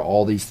future,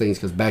 all these things.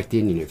 Because back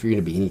then, if you're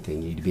going to be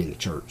anything, you need to be in the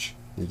church.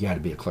 You got to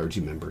be a clergy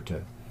member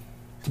to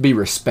be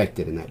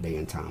respected in that day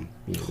and time.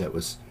 That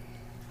was...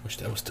 Wish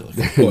that was still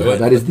a no,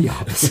 that is the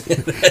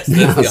opposite. That's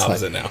the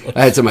opposite now.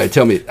 I had somebody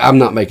tell me, I'm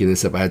not making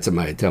this up. I had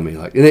somebody tell me,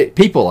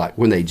 people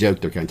when they joke,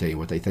 they're kind of telling you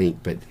what they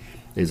think, but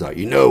it's like,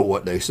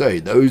 what they say,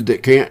 those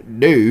that can't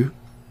do,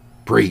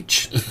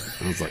 preach.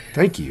 I was like,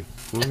 thank you.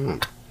 All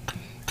right.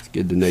 It's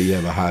good to know you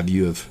have a high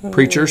view of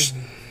preachers.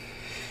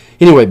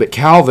 Anyway, but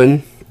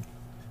Calvin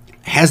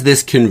has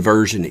this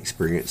conversion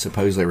experience,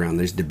 supposedly around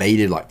this,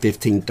 debated like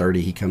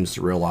 1530. He comes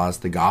to realize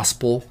the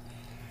gospel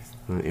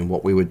and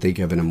what we would think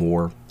of in a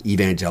more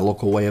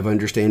evangelical way of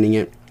understanding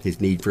it.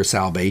 His need for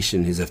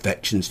salvation, his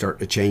affections start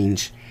to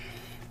change.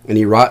 And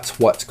he writes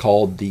what's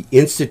called the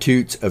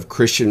Institutes of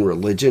Christian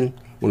Religion,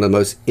 one of the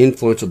most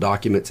influential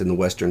documents in the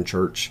Western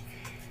Church.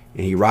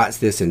 And he writes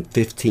this in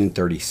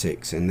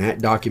 1536. And that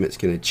document's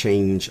going to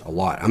change a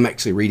lot. I'm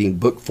actually reading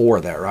book 4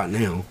 of that right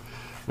now.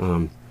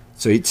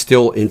 So it's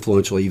still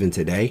influential even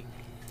today.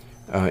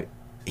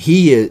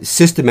 He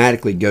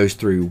systematically goes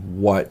through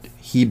what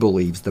he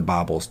believes the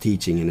Bible's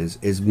teaching and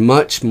is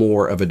much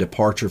more of a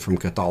departure from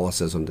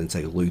Catholicism than,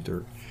 say,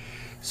 Luther.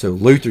 So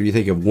Luther, you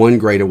think of one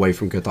grade away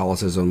from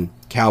Catholicism.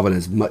 Calvin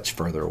is much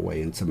further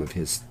away in some of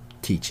his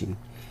teaching.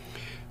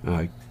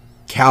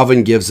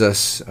 Calvin gives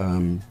us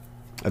a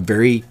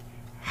very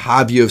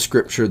high view of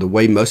Scripture, the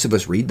way most of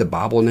us read the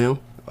Bible now.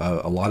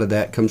 A lot of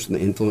that comes from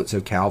the influence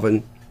of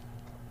Calvin.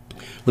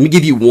 Let me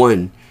give you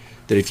one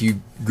that if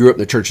you grew up in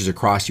the churches of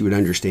Christ, you would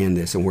understand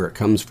this and where it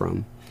comes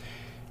from.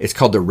 It's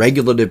called the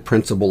regulative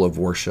principle of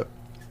worship.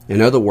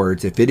 In other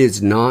words, if it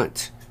is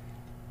not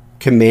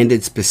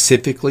commanded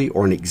specifically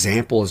or an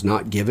example is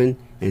not given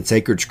in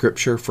sacred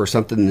Scripture for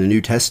something in the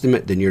New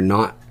Testament, then you're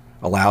not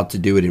allowed to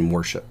do it in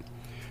worship.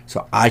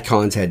 So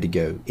icons had to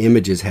go,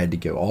 images had to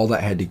go, all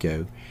that had to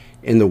go.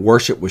 And the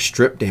worship was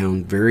stripped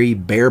down very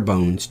bare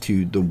bones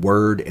to the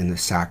Word and the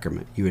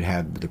sacrament. You would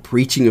have the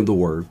preaching of the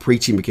Word.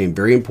 Preaching became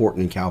very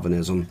important in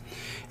Calvinism.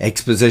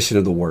 Exposition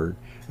of the Word,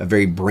 a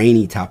very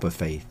brainy type of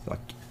faith, like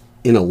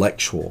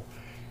intellectual,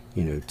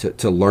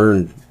 to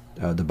learn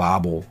the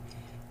Bible.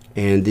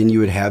 And then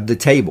you would have the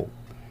table.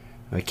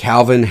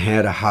 Calvin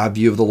had a high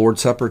view of the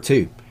Lord's Supper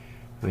too.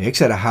 He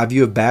actually had a high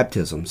view of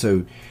baptism.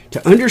 So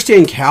to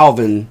understand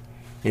Calvin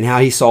and how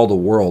he saw the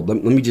world,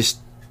 let me just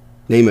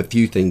name a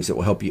few things that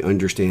will help you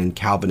understand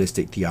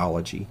Calvinistic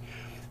theology.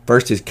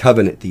 First is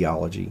covenant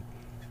theology.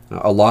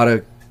 A lot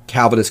of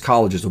Calvinist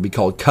colleges will be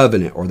called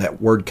covenant, or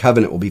that word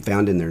covenant will be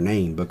found in their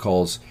name,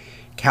 because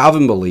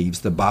Calvin believes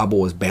the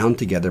Bible is bound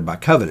together by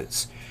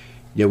covenants.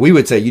 We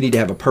would say you need to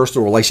have a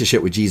personal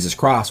relationship with Jesus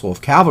Christ. Well,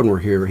 if Calvin were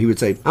here, he would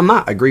say, I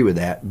might agree with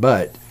that,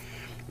 but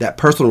that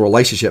personal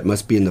relationship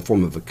must be in the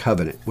form of a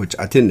covenant, which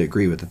I tend to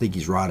agree with. I think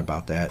he's right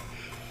about that.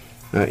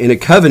 In a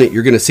covenant,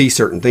 you're going to see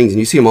certain things, and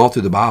you see them all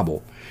through the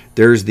Bible.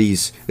 There's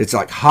it's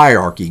like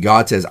hierarchy.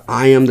 God says,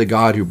 I am the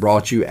God who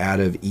brought you out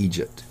of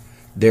Egypt.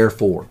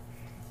 Therefore,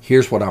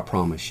 here's what I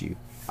promise you.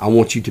 I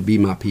want you to be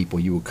my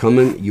people. You will come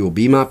in, you will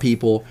be my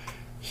people.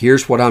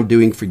 Here's what I'm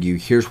doing for you.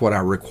 Here's what I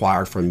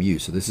require from you.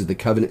 So this is the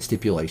covenant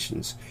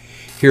stipulations.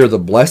 Here are the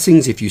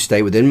blessings if you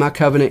stay within my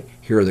covenant.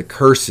 Here are the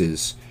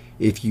curses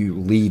if you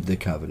leave the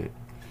covenant.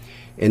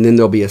 And then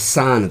there'll be a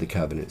sign of the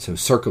covenant. So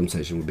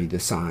circumcision would be the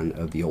sign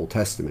of the Old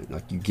Testament.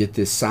 Like you get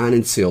this sign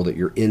and seal that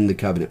you're in the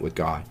covenant with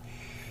God.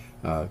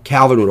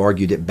 Calvin would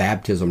argue that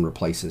baptism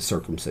replaces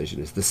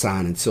circumcision. It's the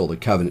sign and seal of the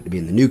covenant to be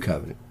in the new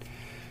covenant.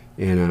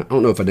 And I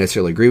don't know if I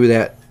necessarily agree with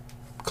that.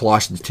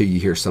 Colossians 2, you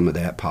hear some of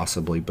that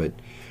possibly, but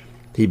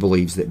he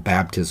believes that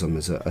baptism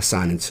is a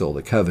sign and seal of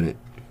the covenant.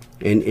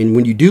 And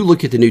when you do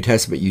look at the New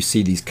Testament, you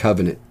see these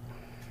covenant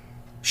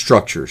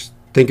structures.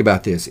 Think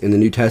about this. In the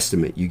New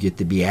Testament, you get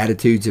the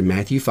Beatitudes in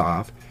Matthew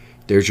 5.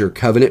 There's your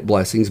covenant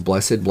blessings,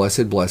 blessed,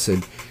 blessed,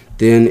 blessed.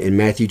 Then in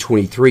Matthew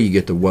 23, you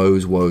get the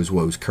woes, woes,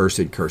 woes,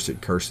 cursed,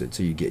 cursed, cursed.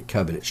 So you get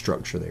covenant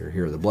structure there.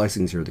 Here are the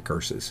blessings, here are the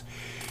curses.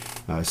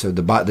 So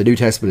the New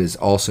Testament is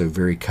also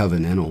very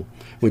covenantal.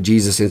 When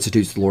Jesus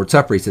institutes the Lord's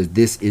Supper, he says,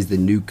 this is the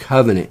new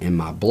covenant in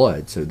my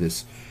blood. So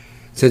this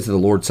sense of the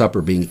Lord's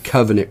Supper being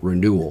covenant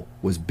renewal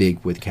was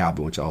big with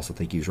Calvin, which I also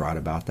think he was right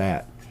about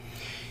that.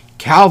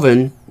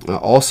 Calvin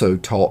also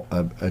taught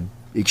an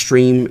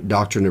extreme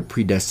doctrine of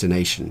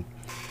predestination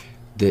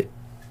that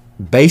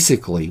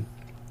basically,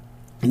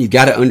 and you've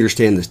got to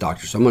understand this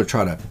doctrine, so I'm going to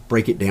try to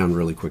break it down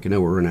really quick. I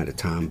know we're running out of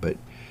time, but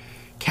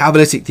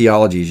Calvinistic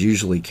theology is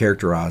usually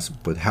characterized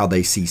with how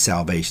they see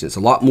salvation. It's a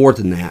lot more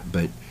than that,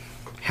 but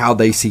how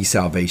they see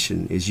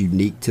salvation is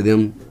unique to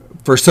them.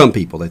 For some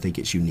people, they think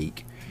it's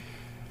unique.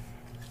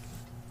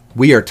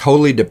 We are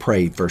totally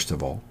depraved, first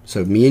of all.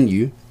 So me and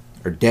you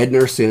are dead in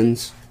our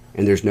sins,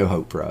 and there's no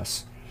hope for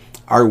us.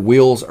 Our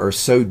wills are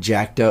so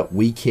jacked up,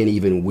 we can't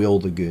even will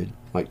the good.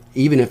 Like,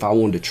 even if I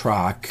wanted to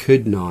try, I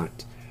could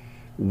not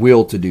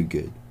will to do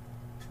good.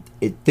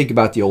 Think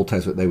about the Old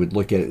Testament. They would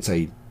look at it and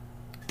say,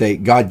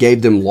 God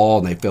gave them law,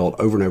 and they failed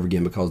over and over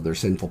again because of their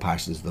sinful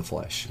passions of the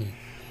flesh.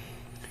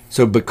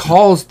 So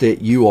because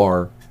that you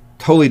are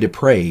totally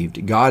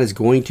depraved, God is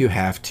going to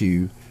have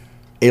to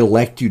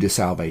elect you to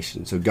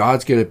salvation. So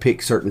God's going to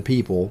pick certain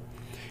people,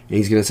 and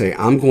he's going to say,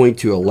 I'm going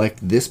to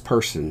elect this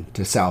person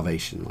to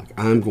salvation. Like,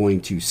 I'm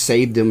going to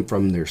save them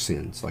from their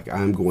sins. Like,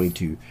 I'm going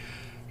to,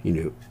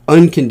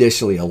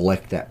 unconditionally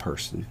elect that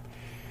person.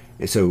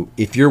 And so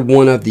if you're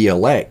one of the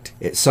elect,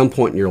 at some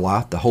point in your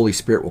life, the Holy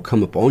Spirit will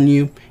come upon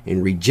you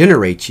and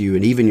regenerate you,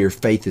 and even your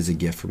faith is a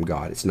gift from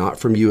God. It's not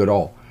from you at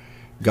all.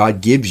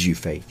 God gives you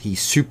faith. He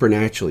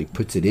supernaturally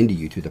puts it into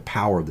you through the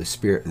power of the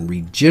Spirit and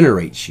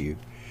regenerates you.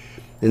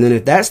 And then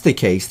if that's the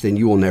case, then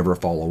you will never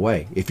fall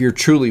away. If you're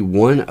truly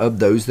one of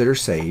those that are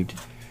saved,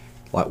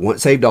 like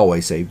once saved,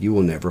 always saved, you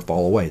will never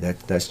fall away.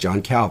 That's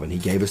John Calvin. He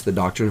gave us the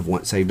doctrine of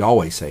once saved,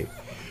 always saved.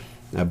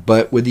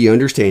 But with the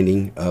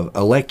understanding of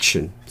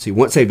election. See,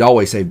 once saved,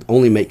 always saved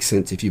only makes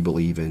sense if you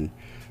believe in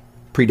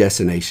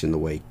predestination,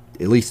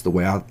 at least the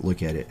way I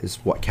look at it, is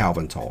what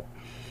Calvin taught.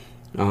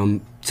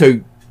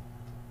 So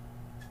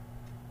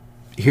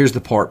here's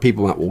the part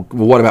people might, well,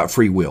 what about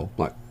free will?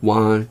 Like,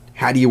 why?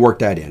 How do you work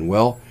that in?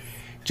 Well,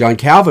 John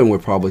Calvin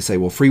would probably say,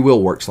 well, free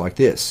will works like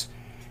this.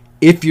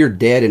 If you're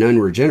dead and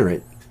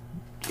unregenerate,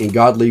 and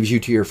God leaves you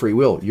to your free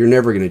will, you're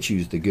never going to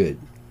choose the good.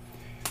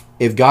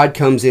 If God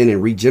comes in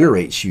and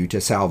regenerates you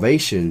to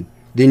salvation,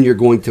 then you're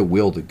going to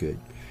will the good.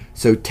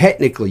 So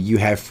technically you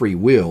have free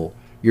will.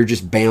 You're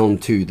just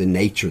bound to the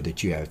nature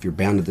that you have. If you're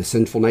bound to the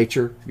sinful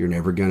nature, you're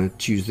never going to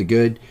choose the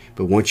good.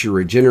 But once you're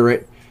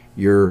regenerate,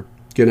 you're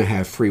going to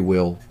have free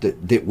will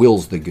that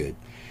wills the good.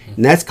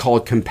 And that's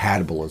called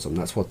compatibilism.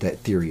 That's what that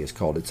theory is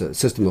called. It's a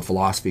system of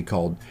philosophy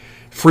called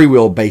free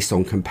will based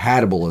on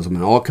compatibilism.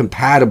 And all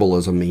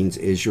compatibilism means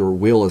is your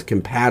will is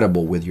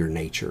compatible with your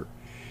nature.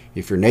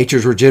 If your nature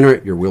is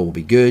regenerate, your will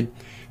be good.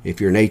 If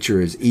your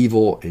nature is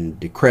evil and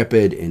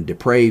decrepit and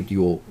depraved,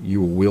 you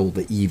will will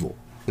the evil.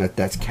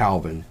 That's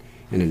Calvin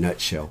in a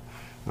nutshell.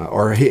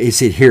 Or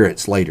his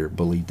adherents later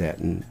believe that.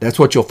 And that's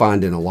what you'll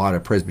find in a lot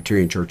of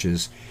Presbyterian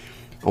churches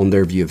on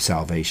their view of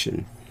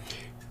salvation.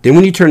 Then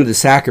when you turn to the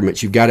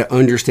sacraments, you've got to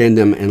understand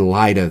them in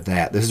light of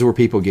that. This is where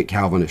people get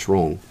Calvinists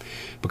wrong.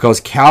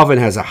 Because Calvin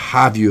has a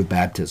high view of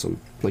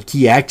baptism. Like,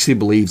 he actually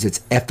believes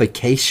it's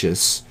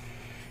efficacious.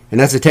 And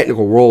that's a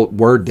technical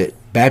word that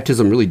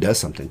baptism really does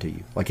something to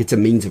you. Like, it's a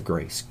means of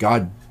grace.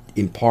 God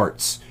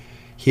imparts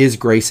his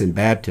grace in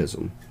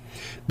baptism.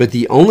 But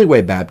the only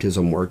way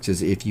baptism works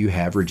is if you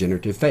have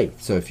regenerative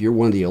faith. So if you're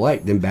one of the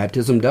elect, then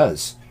baptism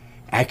does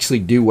actually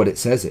do what it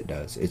says it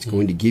does. It's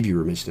going to give you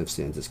remission of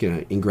sins. It's going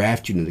to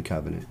engraft you into the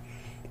covenant.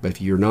 But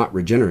if you're not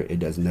regenerate, it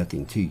does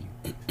nothing to you.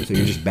 So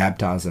you're just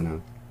baptizing a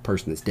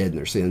person that's dead in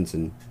their sins,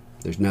 and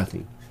there's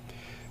nothing.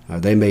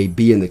 They may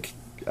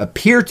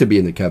appear to be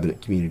in the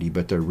covenant community,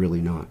 but they're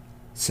really not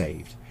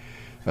saved.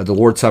 The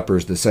Lord's Supper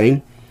is the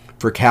same.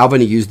 For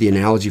Calvin, he used the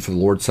analogy for the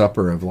Lord's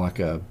Supper of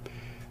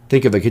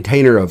think of a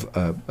container of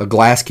a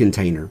glass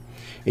container,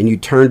 and you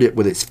turned it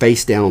with its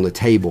face down on the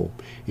table,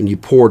 and you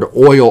poured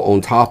oil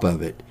on top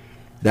of it.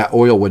 That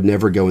oil would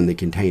never go in the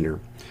container.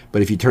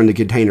 But if you turn the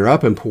container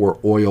up and pour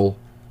oil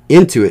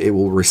into it, it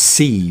will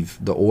receive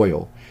the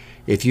oil.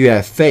 If you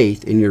have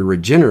faith and you're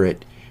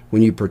regenerate,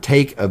 when you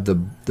partake of the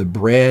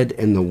bread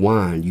and the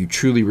wine, you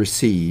truly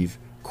receive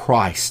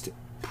Christ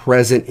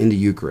present in the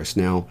Eucharist.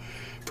 Now,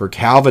 for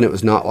Calvin, it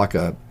was not like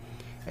a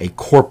a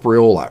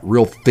corporeal, like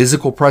real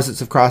physical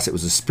presence of Christ. It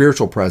was a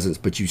spiritual presence,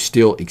 but you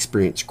still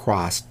experience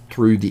Christ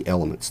through the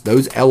elements.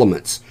 Those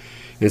elements,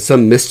 in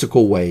some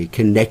mystical way,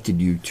 connected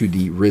you to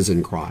the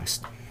risen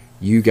Christ.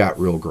 You got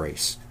real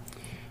grace.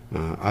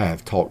 I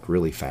have talked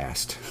really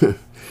fast.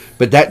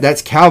 But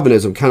that's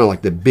Calvinism, kind of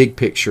like the big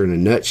picture in a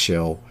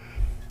nutshell.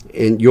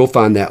 And you'll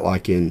find that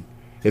like if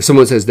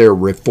someone says they're a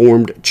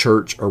Reformed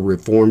church or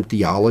Reformed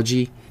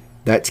theology,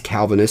 that's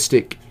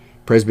Calvinistic.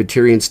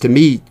 Presbyterians, to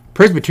me,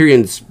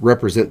 Presbyterians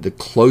represent the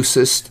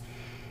closest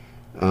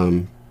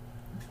to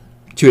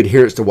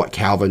adherence to what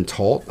Calvin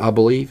taught, I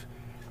believe.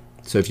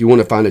 So if you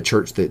want to find a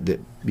church that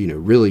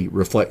really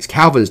reflects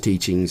Calvin's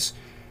teachings,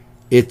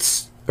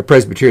 it's a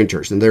Presbyterian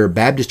church. And there are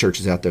Baptist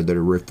churches out there that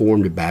are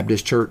Reformed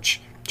Baptist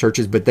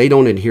churches, but they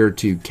don't adhere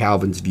to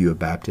Calvin's view of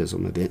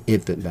baptism, of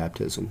infant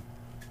baptism.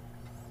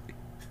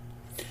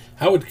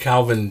 How would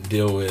Calvin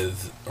deal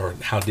with, or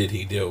how did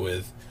he deal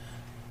with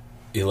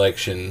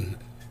election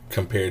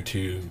compared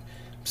to,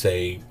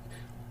 say,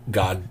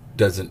 God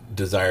doesn't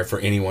desire for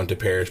anyone to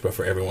perish, but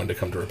for everyone to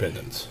come to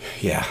repentance?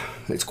 Yeah,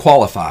 it's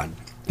qualified.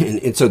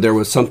 And so there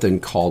was something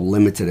called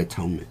limited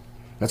atonement.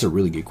 That's a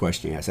really good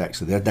question you asked,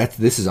 actually.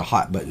 This is a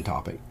hot button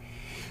topic.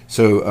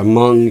 So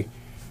among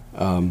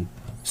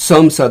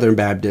some Southern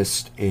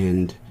Baptists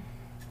and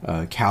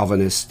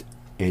Calvinists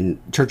and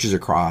churches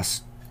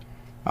across,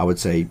 I would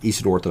say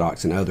Eastern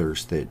Orthodox and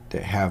others that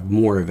have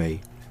more of a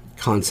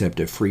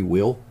concept of free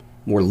will,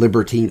 more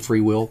libertine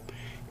free will,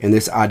 and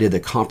this idea of the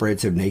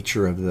comprehensive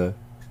nature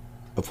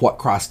of what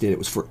Christ did. It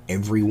was for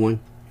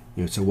everyone.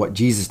 So what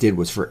Jesus did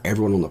was for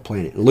everyone on the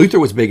planet. And Luther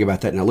was big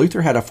about that. Now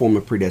Luther had a form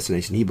of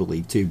predestination, he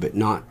believed too, but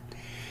not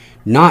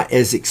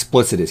as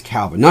explicit as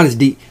Calvin, not as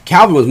deep.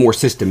 Calvin was more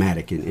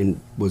systematic and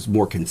was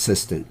more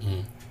consistent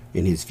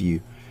in his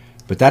view.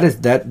 But that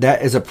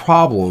is a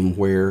problem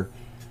where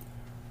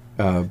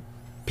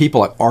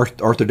people like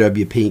Arthur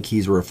W. Pink,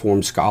 he's a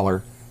Reformed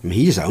scholar. I mean,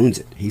 he just owns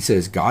it. He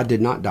says God did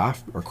not die,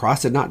 or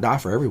Christ did not die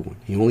for everyone.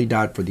 He only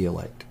died for the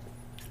elect.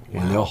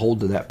 Wow. And they'll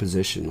hold to that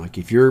position. Like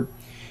if you're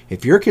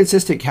a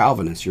consistent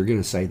Calvinist, you're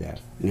going to say that.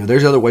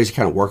 There's other ways to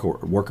kind of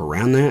work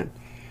around that,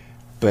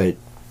 but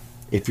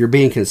if you're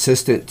being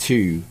consistent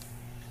to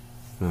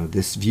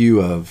this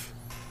view of,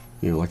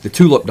 like the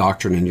tulip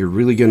doctrine, and you're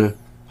really going to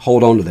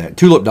hold on to that.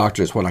 Tulip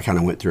doctrine is what I kind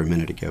of went through a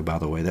minute ago, by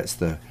the way. That's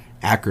the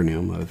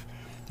acronym of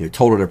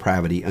total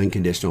depravity,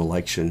 unconditional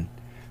election,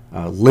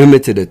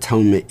 limited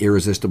atonement,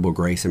 irresistible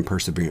grace, and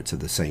perseverance of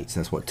the saints.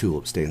 That's what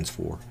TULIP stands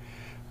for.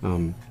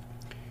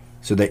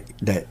 So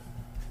that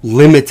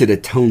limited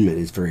atonement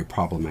is very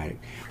problematic.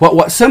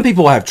 What some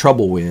people have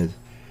trouble with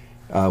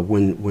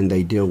when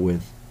they deal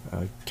with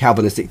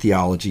Calvinistic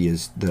theology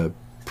is the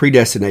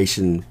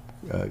predestination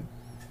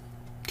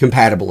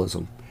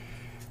compatibilism.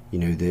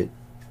 That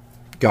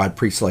God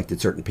pre-selected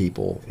certain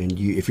people, and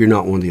if you're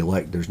not one of the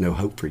elect, there's no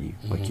hope for you.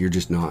 Mm-hmm. Like you're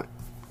just not.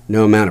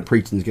 No amount of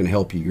preaching is going to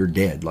help you. You're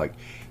dead.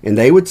 And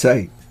they would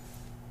say,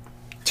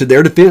 to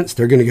their defense,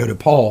 they're going to go to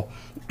Paul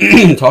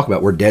and talk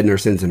about we're dead in our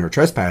sins and our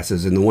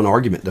trespasses. And the one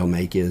argument they'll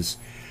make is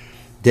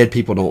dead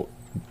people don't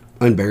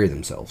unbury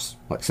themselves.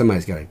 Like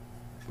somebody's got to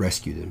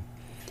rescue them.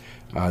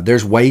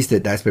 There's ways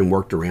that's been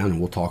worked around, and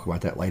we'll talk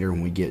about that later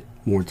when we get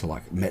more into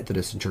like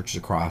Methodists and churches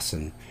across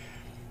and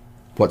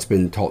what's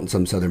been taught in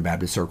some Southern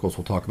Baptist circles.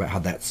 We'll talk about how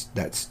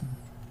that's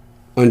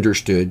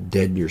understood,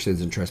 dead in your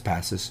sins and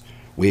trespasses.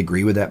 We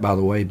agree with that, by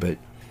the way, but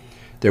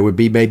there would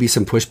be maybe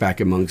some pushback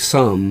among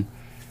some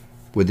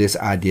with this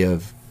idea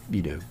of,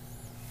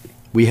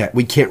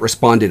 we can't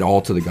respond at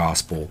all to the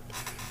gospel,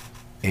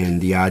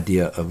 and the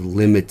idea of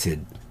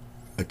limited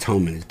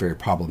atonement is very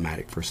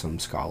problematic for some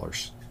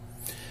scholars.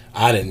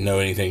 I didn't know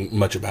anything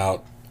much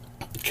about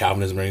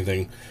Calvinism or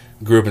anything.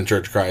 Grew up in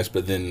Church of Christ,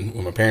 but then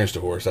when my parents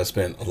divorced, I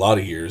spent a lot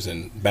of years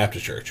in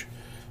Baptist church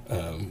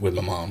with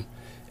my mom.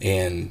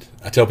 And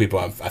I tell people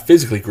I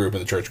physically grew up in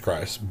the Church of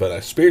Christ, but I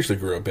spiritually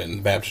grew up in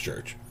the Baptist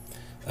church,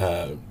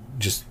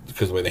 just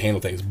because of the way they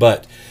handle things.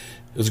 But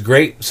it was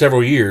great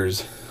several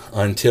years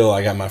until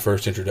I got my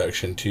first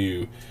introduction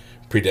to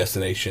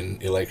predestination,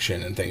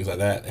 election, and things like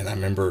that. And I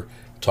remember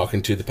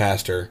talking to the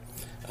pastor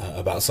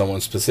about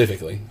someone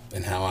specifically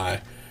and how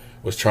I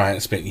was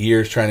spent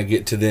years trying to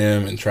get to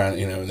them and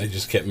and they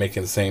just kept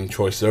making the same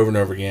choices over and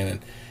over again.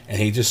 And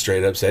he just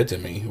straight up said to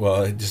me,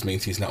 well, it just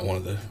means he's not one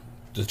of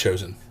the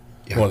chosen.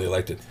 Yeah. One of the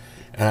elected.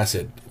 And I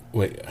said,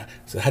 wait,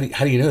 how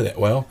do you know that?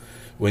 Well,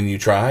 when you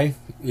try,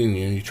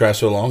 you try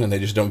so long and they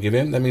just don't give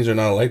in, that means they're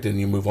not elected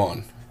and you move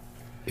on.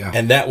 Yeah.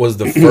 And that was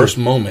the first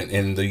moment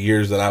in the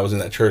years that I was in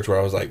that church where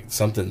I was like,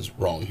 something's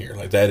wrong here.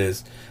 Like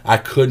I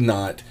could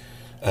not,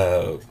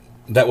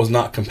 that was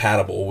not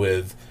compatible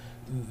with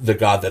the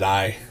God that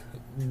I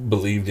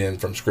believed in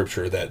from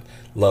Scripture, that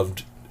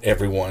loved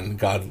everyone.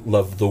 God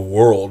loved the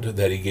world,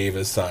 that he gave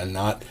his son,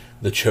 not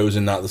the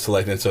chosen, not the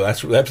selected. And so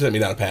that set me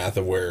down a path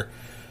of where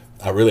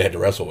I really had to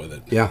wrestle with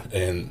it. Yeah.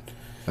 And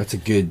that's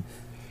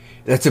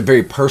a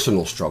very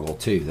personal struggle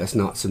too. That's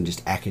not some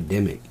just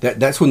academic.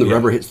 That's when the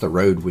rubber hits the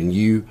road, when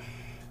you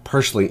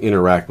personally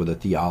interact with a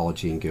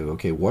theology and go,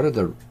 okay, what are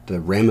the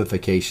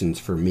ramifications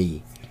for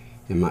me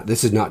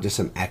This is not just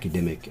some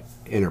academic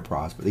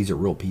enterprise, but these are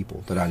real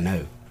people that I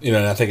know. You know,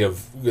 and I think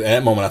of, at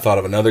that moment, I thought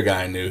of another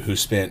guy I knew who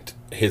spent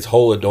his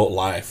whole adult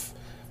life,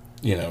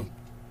 you know,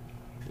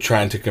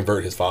 trying to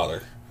convert his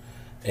father.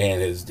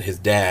 And his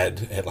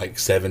dad at like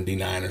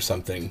 79 or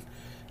something,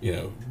 you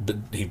know, but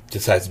he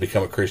decides to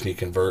become a Christian. He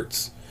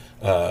converts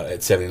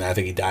at 79. I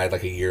think he died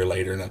like a year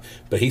later.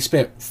 But he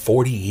spent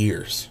 40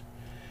 years.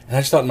 And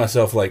I just thought to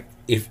myself, like,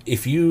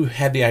 if you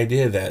had the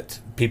idea that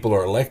people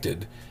are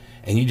elected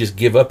and you just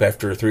give up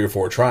after 3 or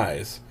 4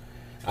 tries,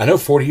 I know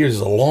 40 years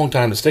is a long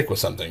time to stick with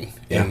something.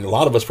 And a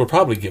lot of us would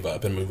probably give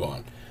up and move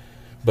on.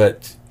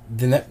 But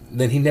then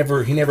he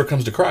never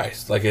comes to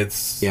Christ. Like,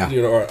 it's,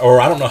 you know,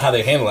 or I don't know how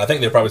they handle it. I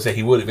think they'll probably say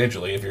he would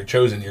eventually. If you're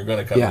chosen, you're going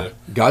to come to.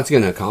 God's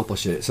going to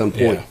accomplish it at some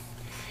point. Yeah.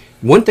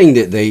 One thing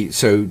that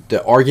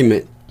the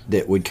argument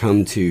that would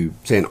come to,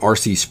 say, an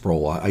R.C.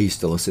 Sproul, I used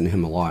to listen to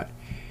him a lot.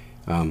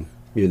 You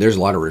know, there's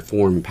a lot of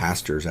Reformed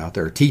pastors out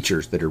there,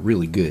 teachers that are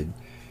really good.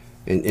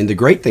 And the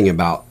great thing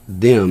about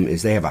them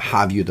is they have a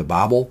high view of the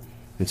Bible.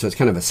 And so it's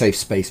kind of a safe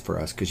space for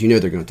us because you know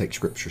they're going to take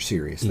Scripture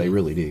serious. Mm-hmm. They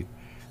really do.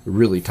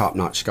 Really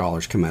top-notch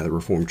scholars come out of the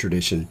Reformed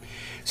tradition.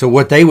 So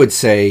what they would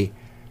say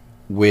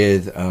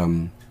with,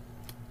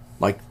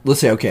 like, let's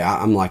say, okay,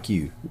 I'm like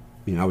you.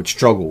 You know, I would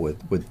struggle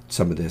with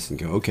some of this and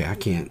go, okay, I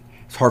can't.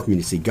 It's hard for me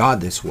to see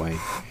God this way.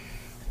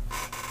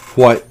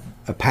 What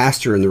a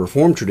pastor in the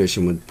Reformed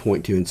tradition would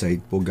point to and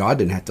say, well, God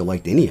didn't have to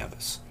elect any of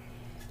us.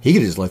 He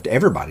could have just left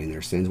everybody in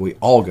their sins. We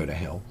all go to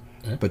hell.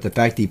 Yeah. But the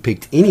fact he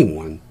picked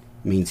anyone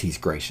means he's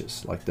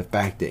gracious. Like the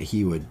fact that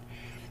he would,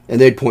 and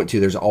they'd point to,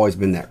 there's always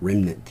been that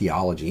remnant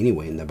theology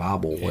anyway in the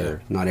Bible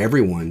where not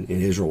everyone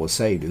in Israel was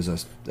saved. It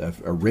was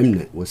a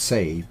remnant was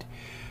saved.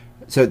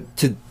 So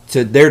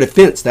to their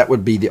defense, that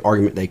would be the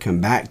argument they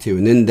come back to.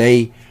 And then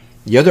the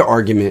other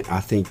argument I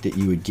think that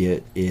you would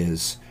get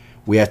is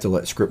we have to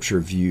let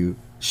Scripture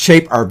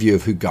shape our view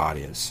of who God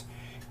is.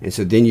 And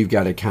so then you've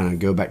got to kind of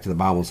go back to the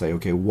Bible and say,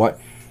 okay,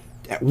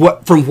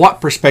 from what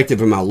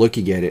perspective am I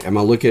looking at it? Am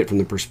I looking at it from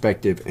the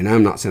perspective, and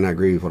I'm not saying I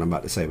agree with what I'm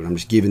about to say, but I'm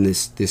just giving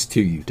this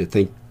to you to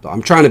think.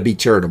 I'm trying to be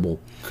charitable.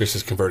 Chris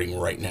is converting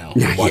right now.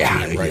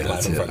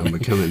 I'm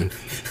becoming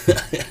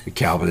a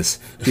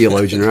Calvinist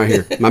theologian right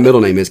here. My middle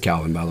name is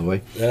Calvin, by the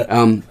way.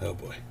 Oh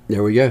boy.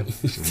 There we go.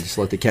 I just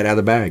let the cat out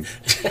of the bag.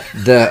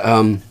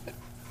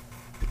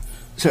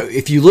 So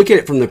if you look at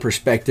it from the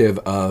perspective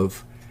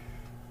of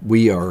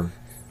we are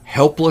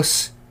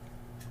helpless,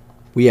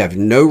 we have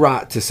no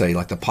right to say,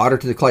 like the potter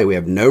to the clay, we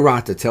have no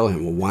right to tell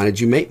him, well, why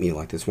did you make me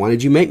like this? Why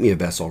did you make me a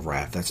vessel of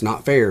wrath? That's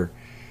not fair.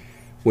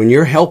 When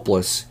you're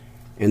helpless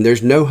and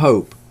there's no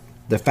hope,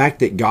 the fact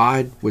that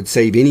God would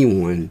save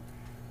anyone,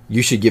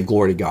 you should give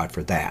glory to God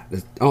for that.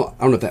 I don't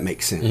know if that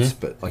makes sense,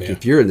 but like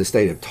if you're in the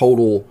state of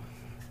total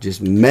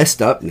just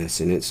messed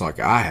upness and it's like,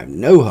 I have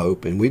no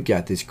hope and we've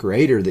got this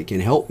creator that can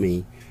help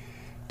me,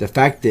 the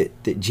fact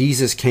that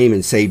Jesus came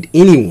and saved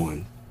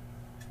anyone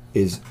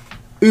is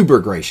uber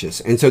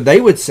gracious. And so they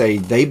would say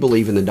they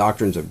believe in the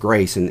doctrines of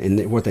grace,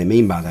 and what they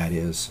mean by that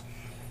is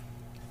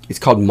it's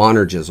called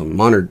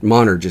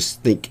monergism.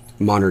 Just think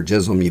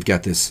monergism. You've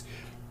got this,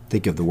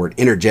 think of the word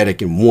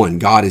energetic in one.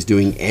 God is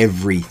doing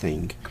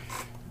everything.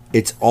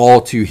 It's all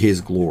to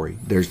his glory.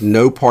 There's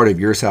no part of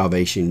your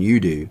salvation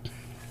you do.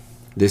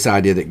 This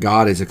idea that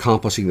God is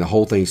accomplishing the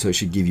whole thing, so it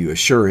should give you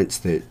assurance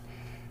that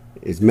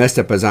as messed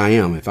up as I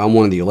am, if I'm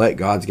one of the elect,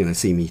 God's going to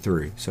see me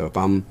through. So if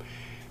I'm,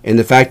 and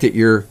the fact that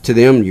you're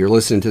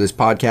listening to this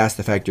podcast,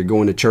 the fact you're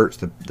going to church,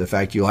 the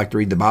fact you like to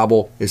read the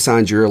Bible, it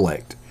signs you're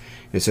elect.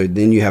 And so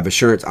then you have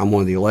assurance, I'm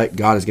one of the elect.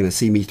 God is going to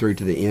see me through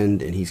to the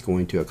end, and he's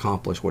going to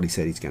accomplish what he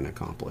said he's going to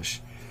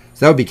accomplish.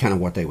 So that would be kind of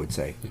what they would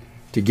say,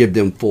 to give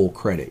them full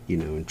credit,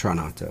 and try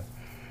not to.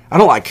 I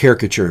don't like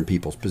caricaturing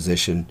people's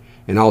position,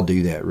 and I'll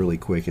do that really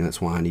quick, and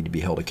that's why I need to be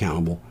held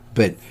accountable.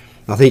 But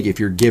I think if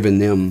you're giving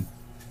them,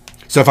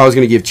 so if I was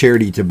going to give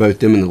charity to both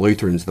them and the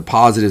Lutherans, the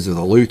positives of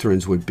the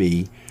Lutherans would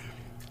be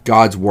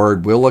God's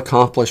word will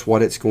accomplish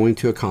what it's going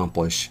to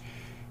accomplish,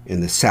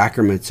 and the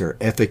sacraments are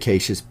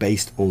efficacious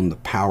based on the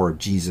power of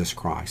Jesus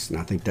Christ. And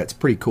I think that's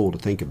pretty cool to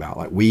think about.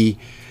 Like we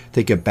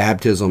think of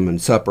baptism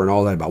and supper and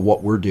all that about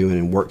what we're doing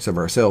and works of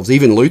ourselves.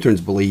 Even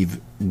Lutherans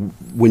believe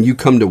when you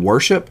come to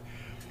worship,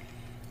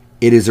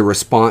 it is a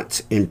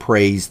response in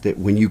praise that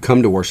when you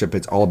come to worship,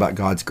 it's all about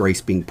God's grace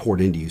being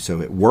poured into you.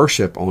 So at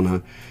worship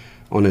on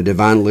a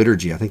divine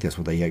liturgy, I think that's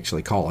what they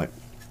actually call it.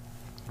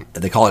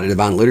 They call it a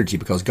divine liturgy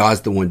because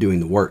God's the one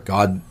doing the work.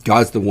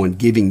 God's the one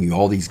giving you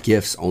all these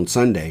gifts on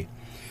Sunday.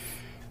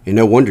 And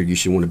no wonder you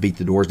should want to beat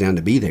the doors down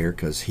to be there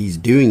because he's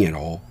doing it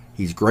all.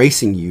 He's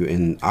gracing you,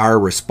 and our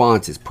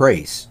response is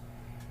praise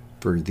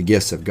for the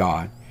gifts of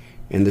God.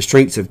 And the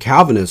strengths of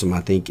Calvinism,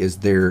 I think, is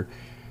their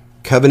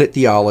covenant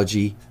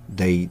theology.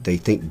 They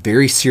think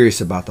very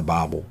serious about the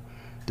Bible.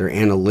 They're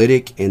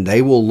analytic, and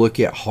they will look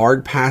at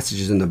hard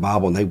passages in the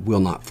Bible, and they will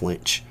not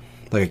flinch.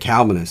 Like a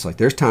Calvinist, like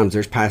there's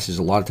passages,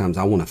 a lot of times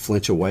I want to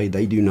flinch away.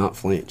 They do not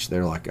flinch.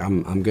 They're like,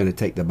 I'm going to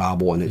take the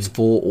Bible and it's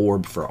full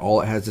orb for all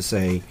it has to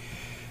say,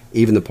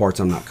 even the parts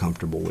I'm not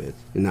comfortable with.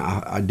 And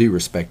I do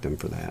respect them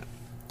for that.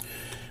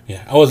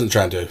 Yeah, I wasn't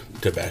trying to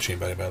bash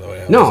anybody, by the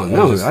way. No,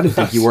 I didn't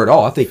think you were at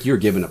all. I think you're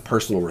giving a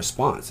personal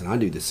response, and I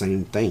do the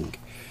same thing.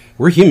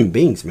 We're human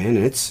beings, man,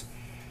 and it's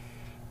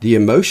the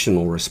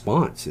emotional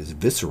response is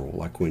visceral.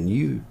 Like when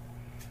you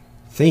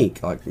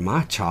think, like,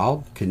 my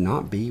child could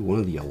not be one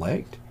of the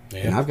elect,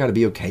 and I've got to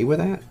be okay with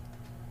that.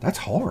 That's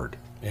hard.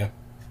 Yeah.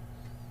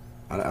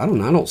 I don't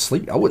know. I don't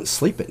sleep. I wouldn't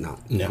sleep at night.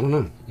 No. I don't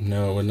know.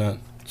 No, we're not.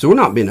 So we're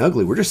not being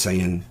ugly. We're just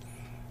saying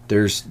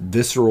there's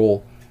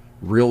visceral,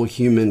 real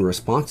human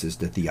responses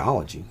to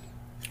theology.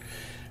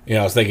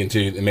 I was thinking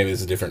too, and maybe this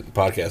is a different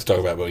podcast to talk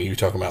about, but when you were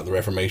talking about the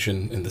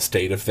Reformation and the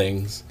state of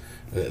things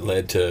that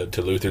led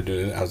to Luther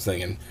doing it, I was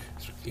thinking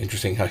it's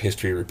interesting how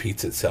history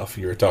repeats itself.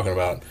 You were talking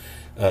about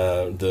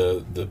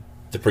the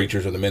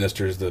preachers or the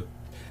ministers, the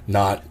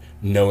not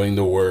knowing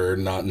the word,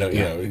 not know,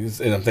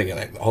 and I'm thinking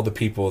like all the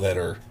people that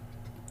are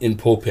in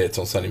pulpits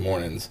on Sunday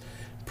mornings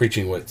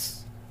preaching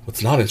what's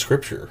not in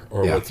Scripture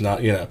or what's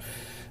not,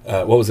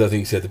 what was the other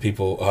thing you said? The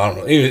people, I don't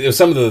know. It was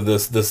some of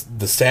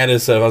the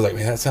status of, I was like,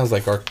 man, that sounds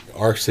like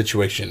our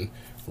situation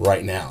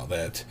right now,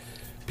 that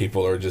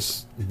people are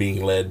just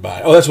being led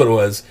by, that's what it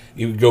was.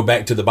 You go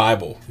back to the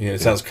Bible. It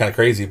sounds kind of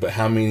crazy, but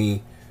how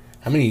many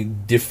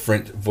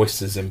different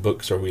voices and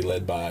books are we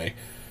led by,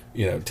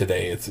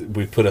 today?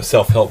 We put a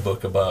self-help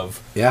book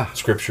above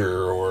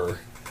Scripture, or,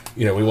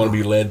 we want to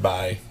be led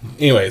by,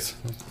 anyways.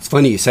 It's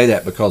funny you say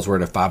that because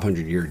we're at a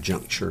 500-year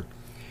juncture.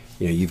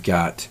 You've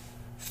got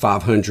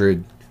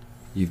 500,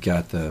 you've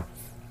got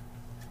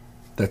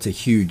that's a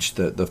huge,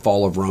 the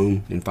fall of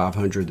Rome in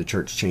 500, the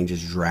church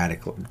changes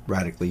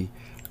radically.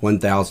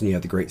 1000, you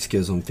have the Great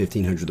Schism,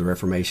 1500, the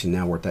Reformation.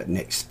 Now we're at that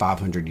next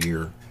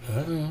 500-year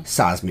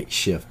seismic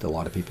shift, a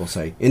lot of people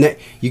say. And that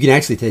you can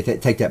actually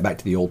take that back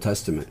to the Old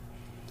Testament.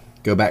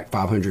 Go back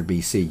 500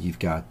 BC, you've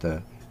got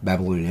the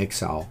Babylonian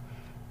exile.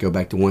 Go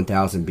back to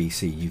 1000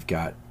 BC, you've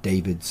got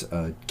David's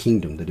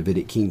kingdom, the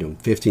Davidic kingdom.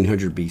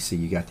 1500 BC,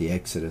 you got the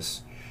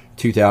Exodus.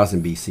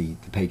 2000 BC,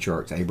 the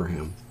patriarchs,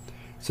 Abraham.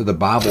 So the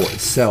Bible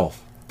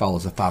itself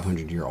follows a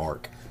 500-year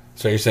arc.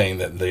 So you're saying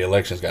that the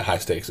election's got high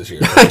stakes this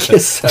year? I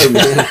guess so,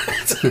 man.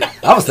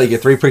 I was thinking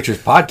Three Preachers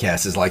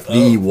podcast is like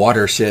the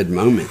watershed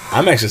moment.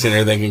 I'm actually sitting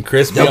there thinking,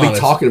 Chris, they'll be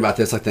talking about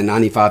this like the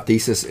 95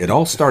 Thesis. It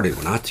all started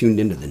when I tuned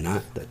into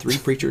the Three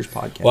Preachers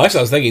podcast. Well, actually,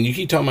 I was thinking, you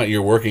keep talking about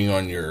you're working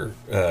on your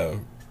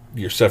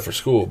stuff for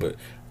school, but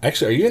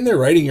actually, are you in there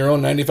writing your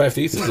own 95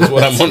 Thesis is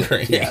what I'm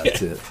wondering. Yeah,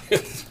 that's it.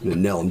 I'm going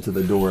to nail them to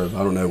the door of I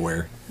don't know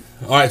where.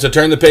 All right, so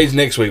turn the page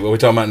next week. What are we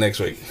talking about next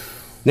week?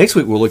 Next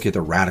week, we'll look at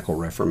the Radical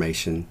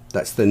Reformation.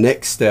 That's the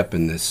next step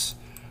in this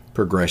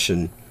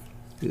progression.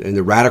 And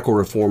the Radical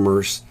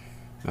Reformers,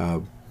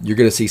 you're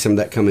going to see some of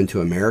that come into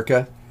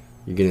America.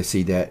 You're going to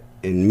see that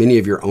in many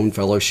of your own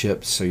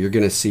fellowships. So you're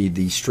going to see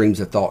these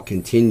streams of thought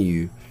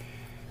continue.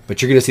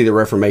 But you're going to see the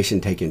Reformation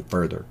taken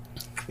further.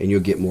 And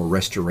you'll get more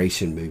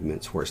restoration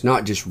movements where it's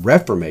not just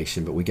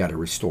reformation, but we got to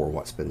restore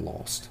what's been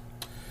lost.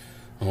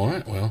 All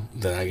right. Well,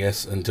 then I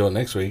guess until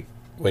next week.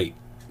 Wait,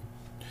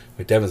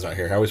 Devin's not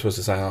here. How are we supposed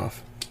to sign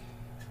off?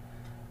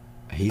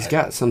 He's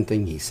got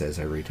something he says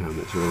every time.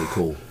 It's really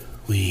cool.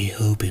 We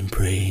hope and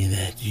pray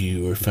that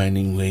you are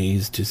finding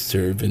ways to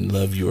serve and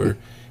love your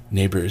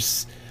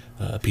neighbors.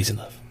 Peace and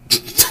love.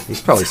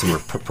 He's probably somewhere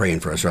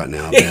praying for us right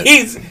now. I bet.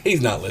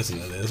 He's not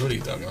listening to this. What are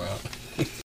you talking about?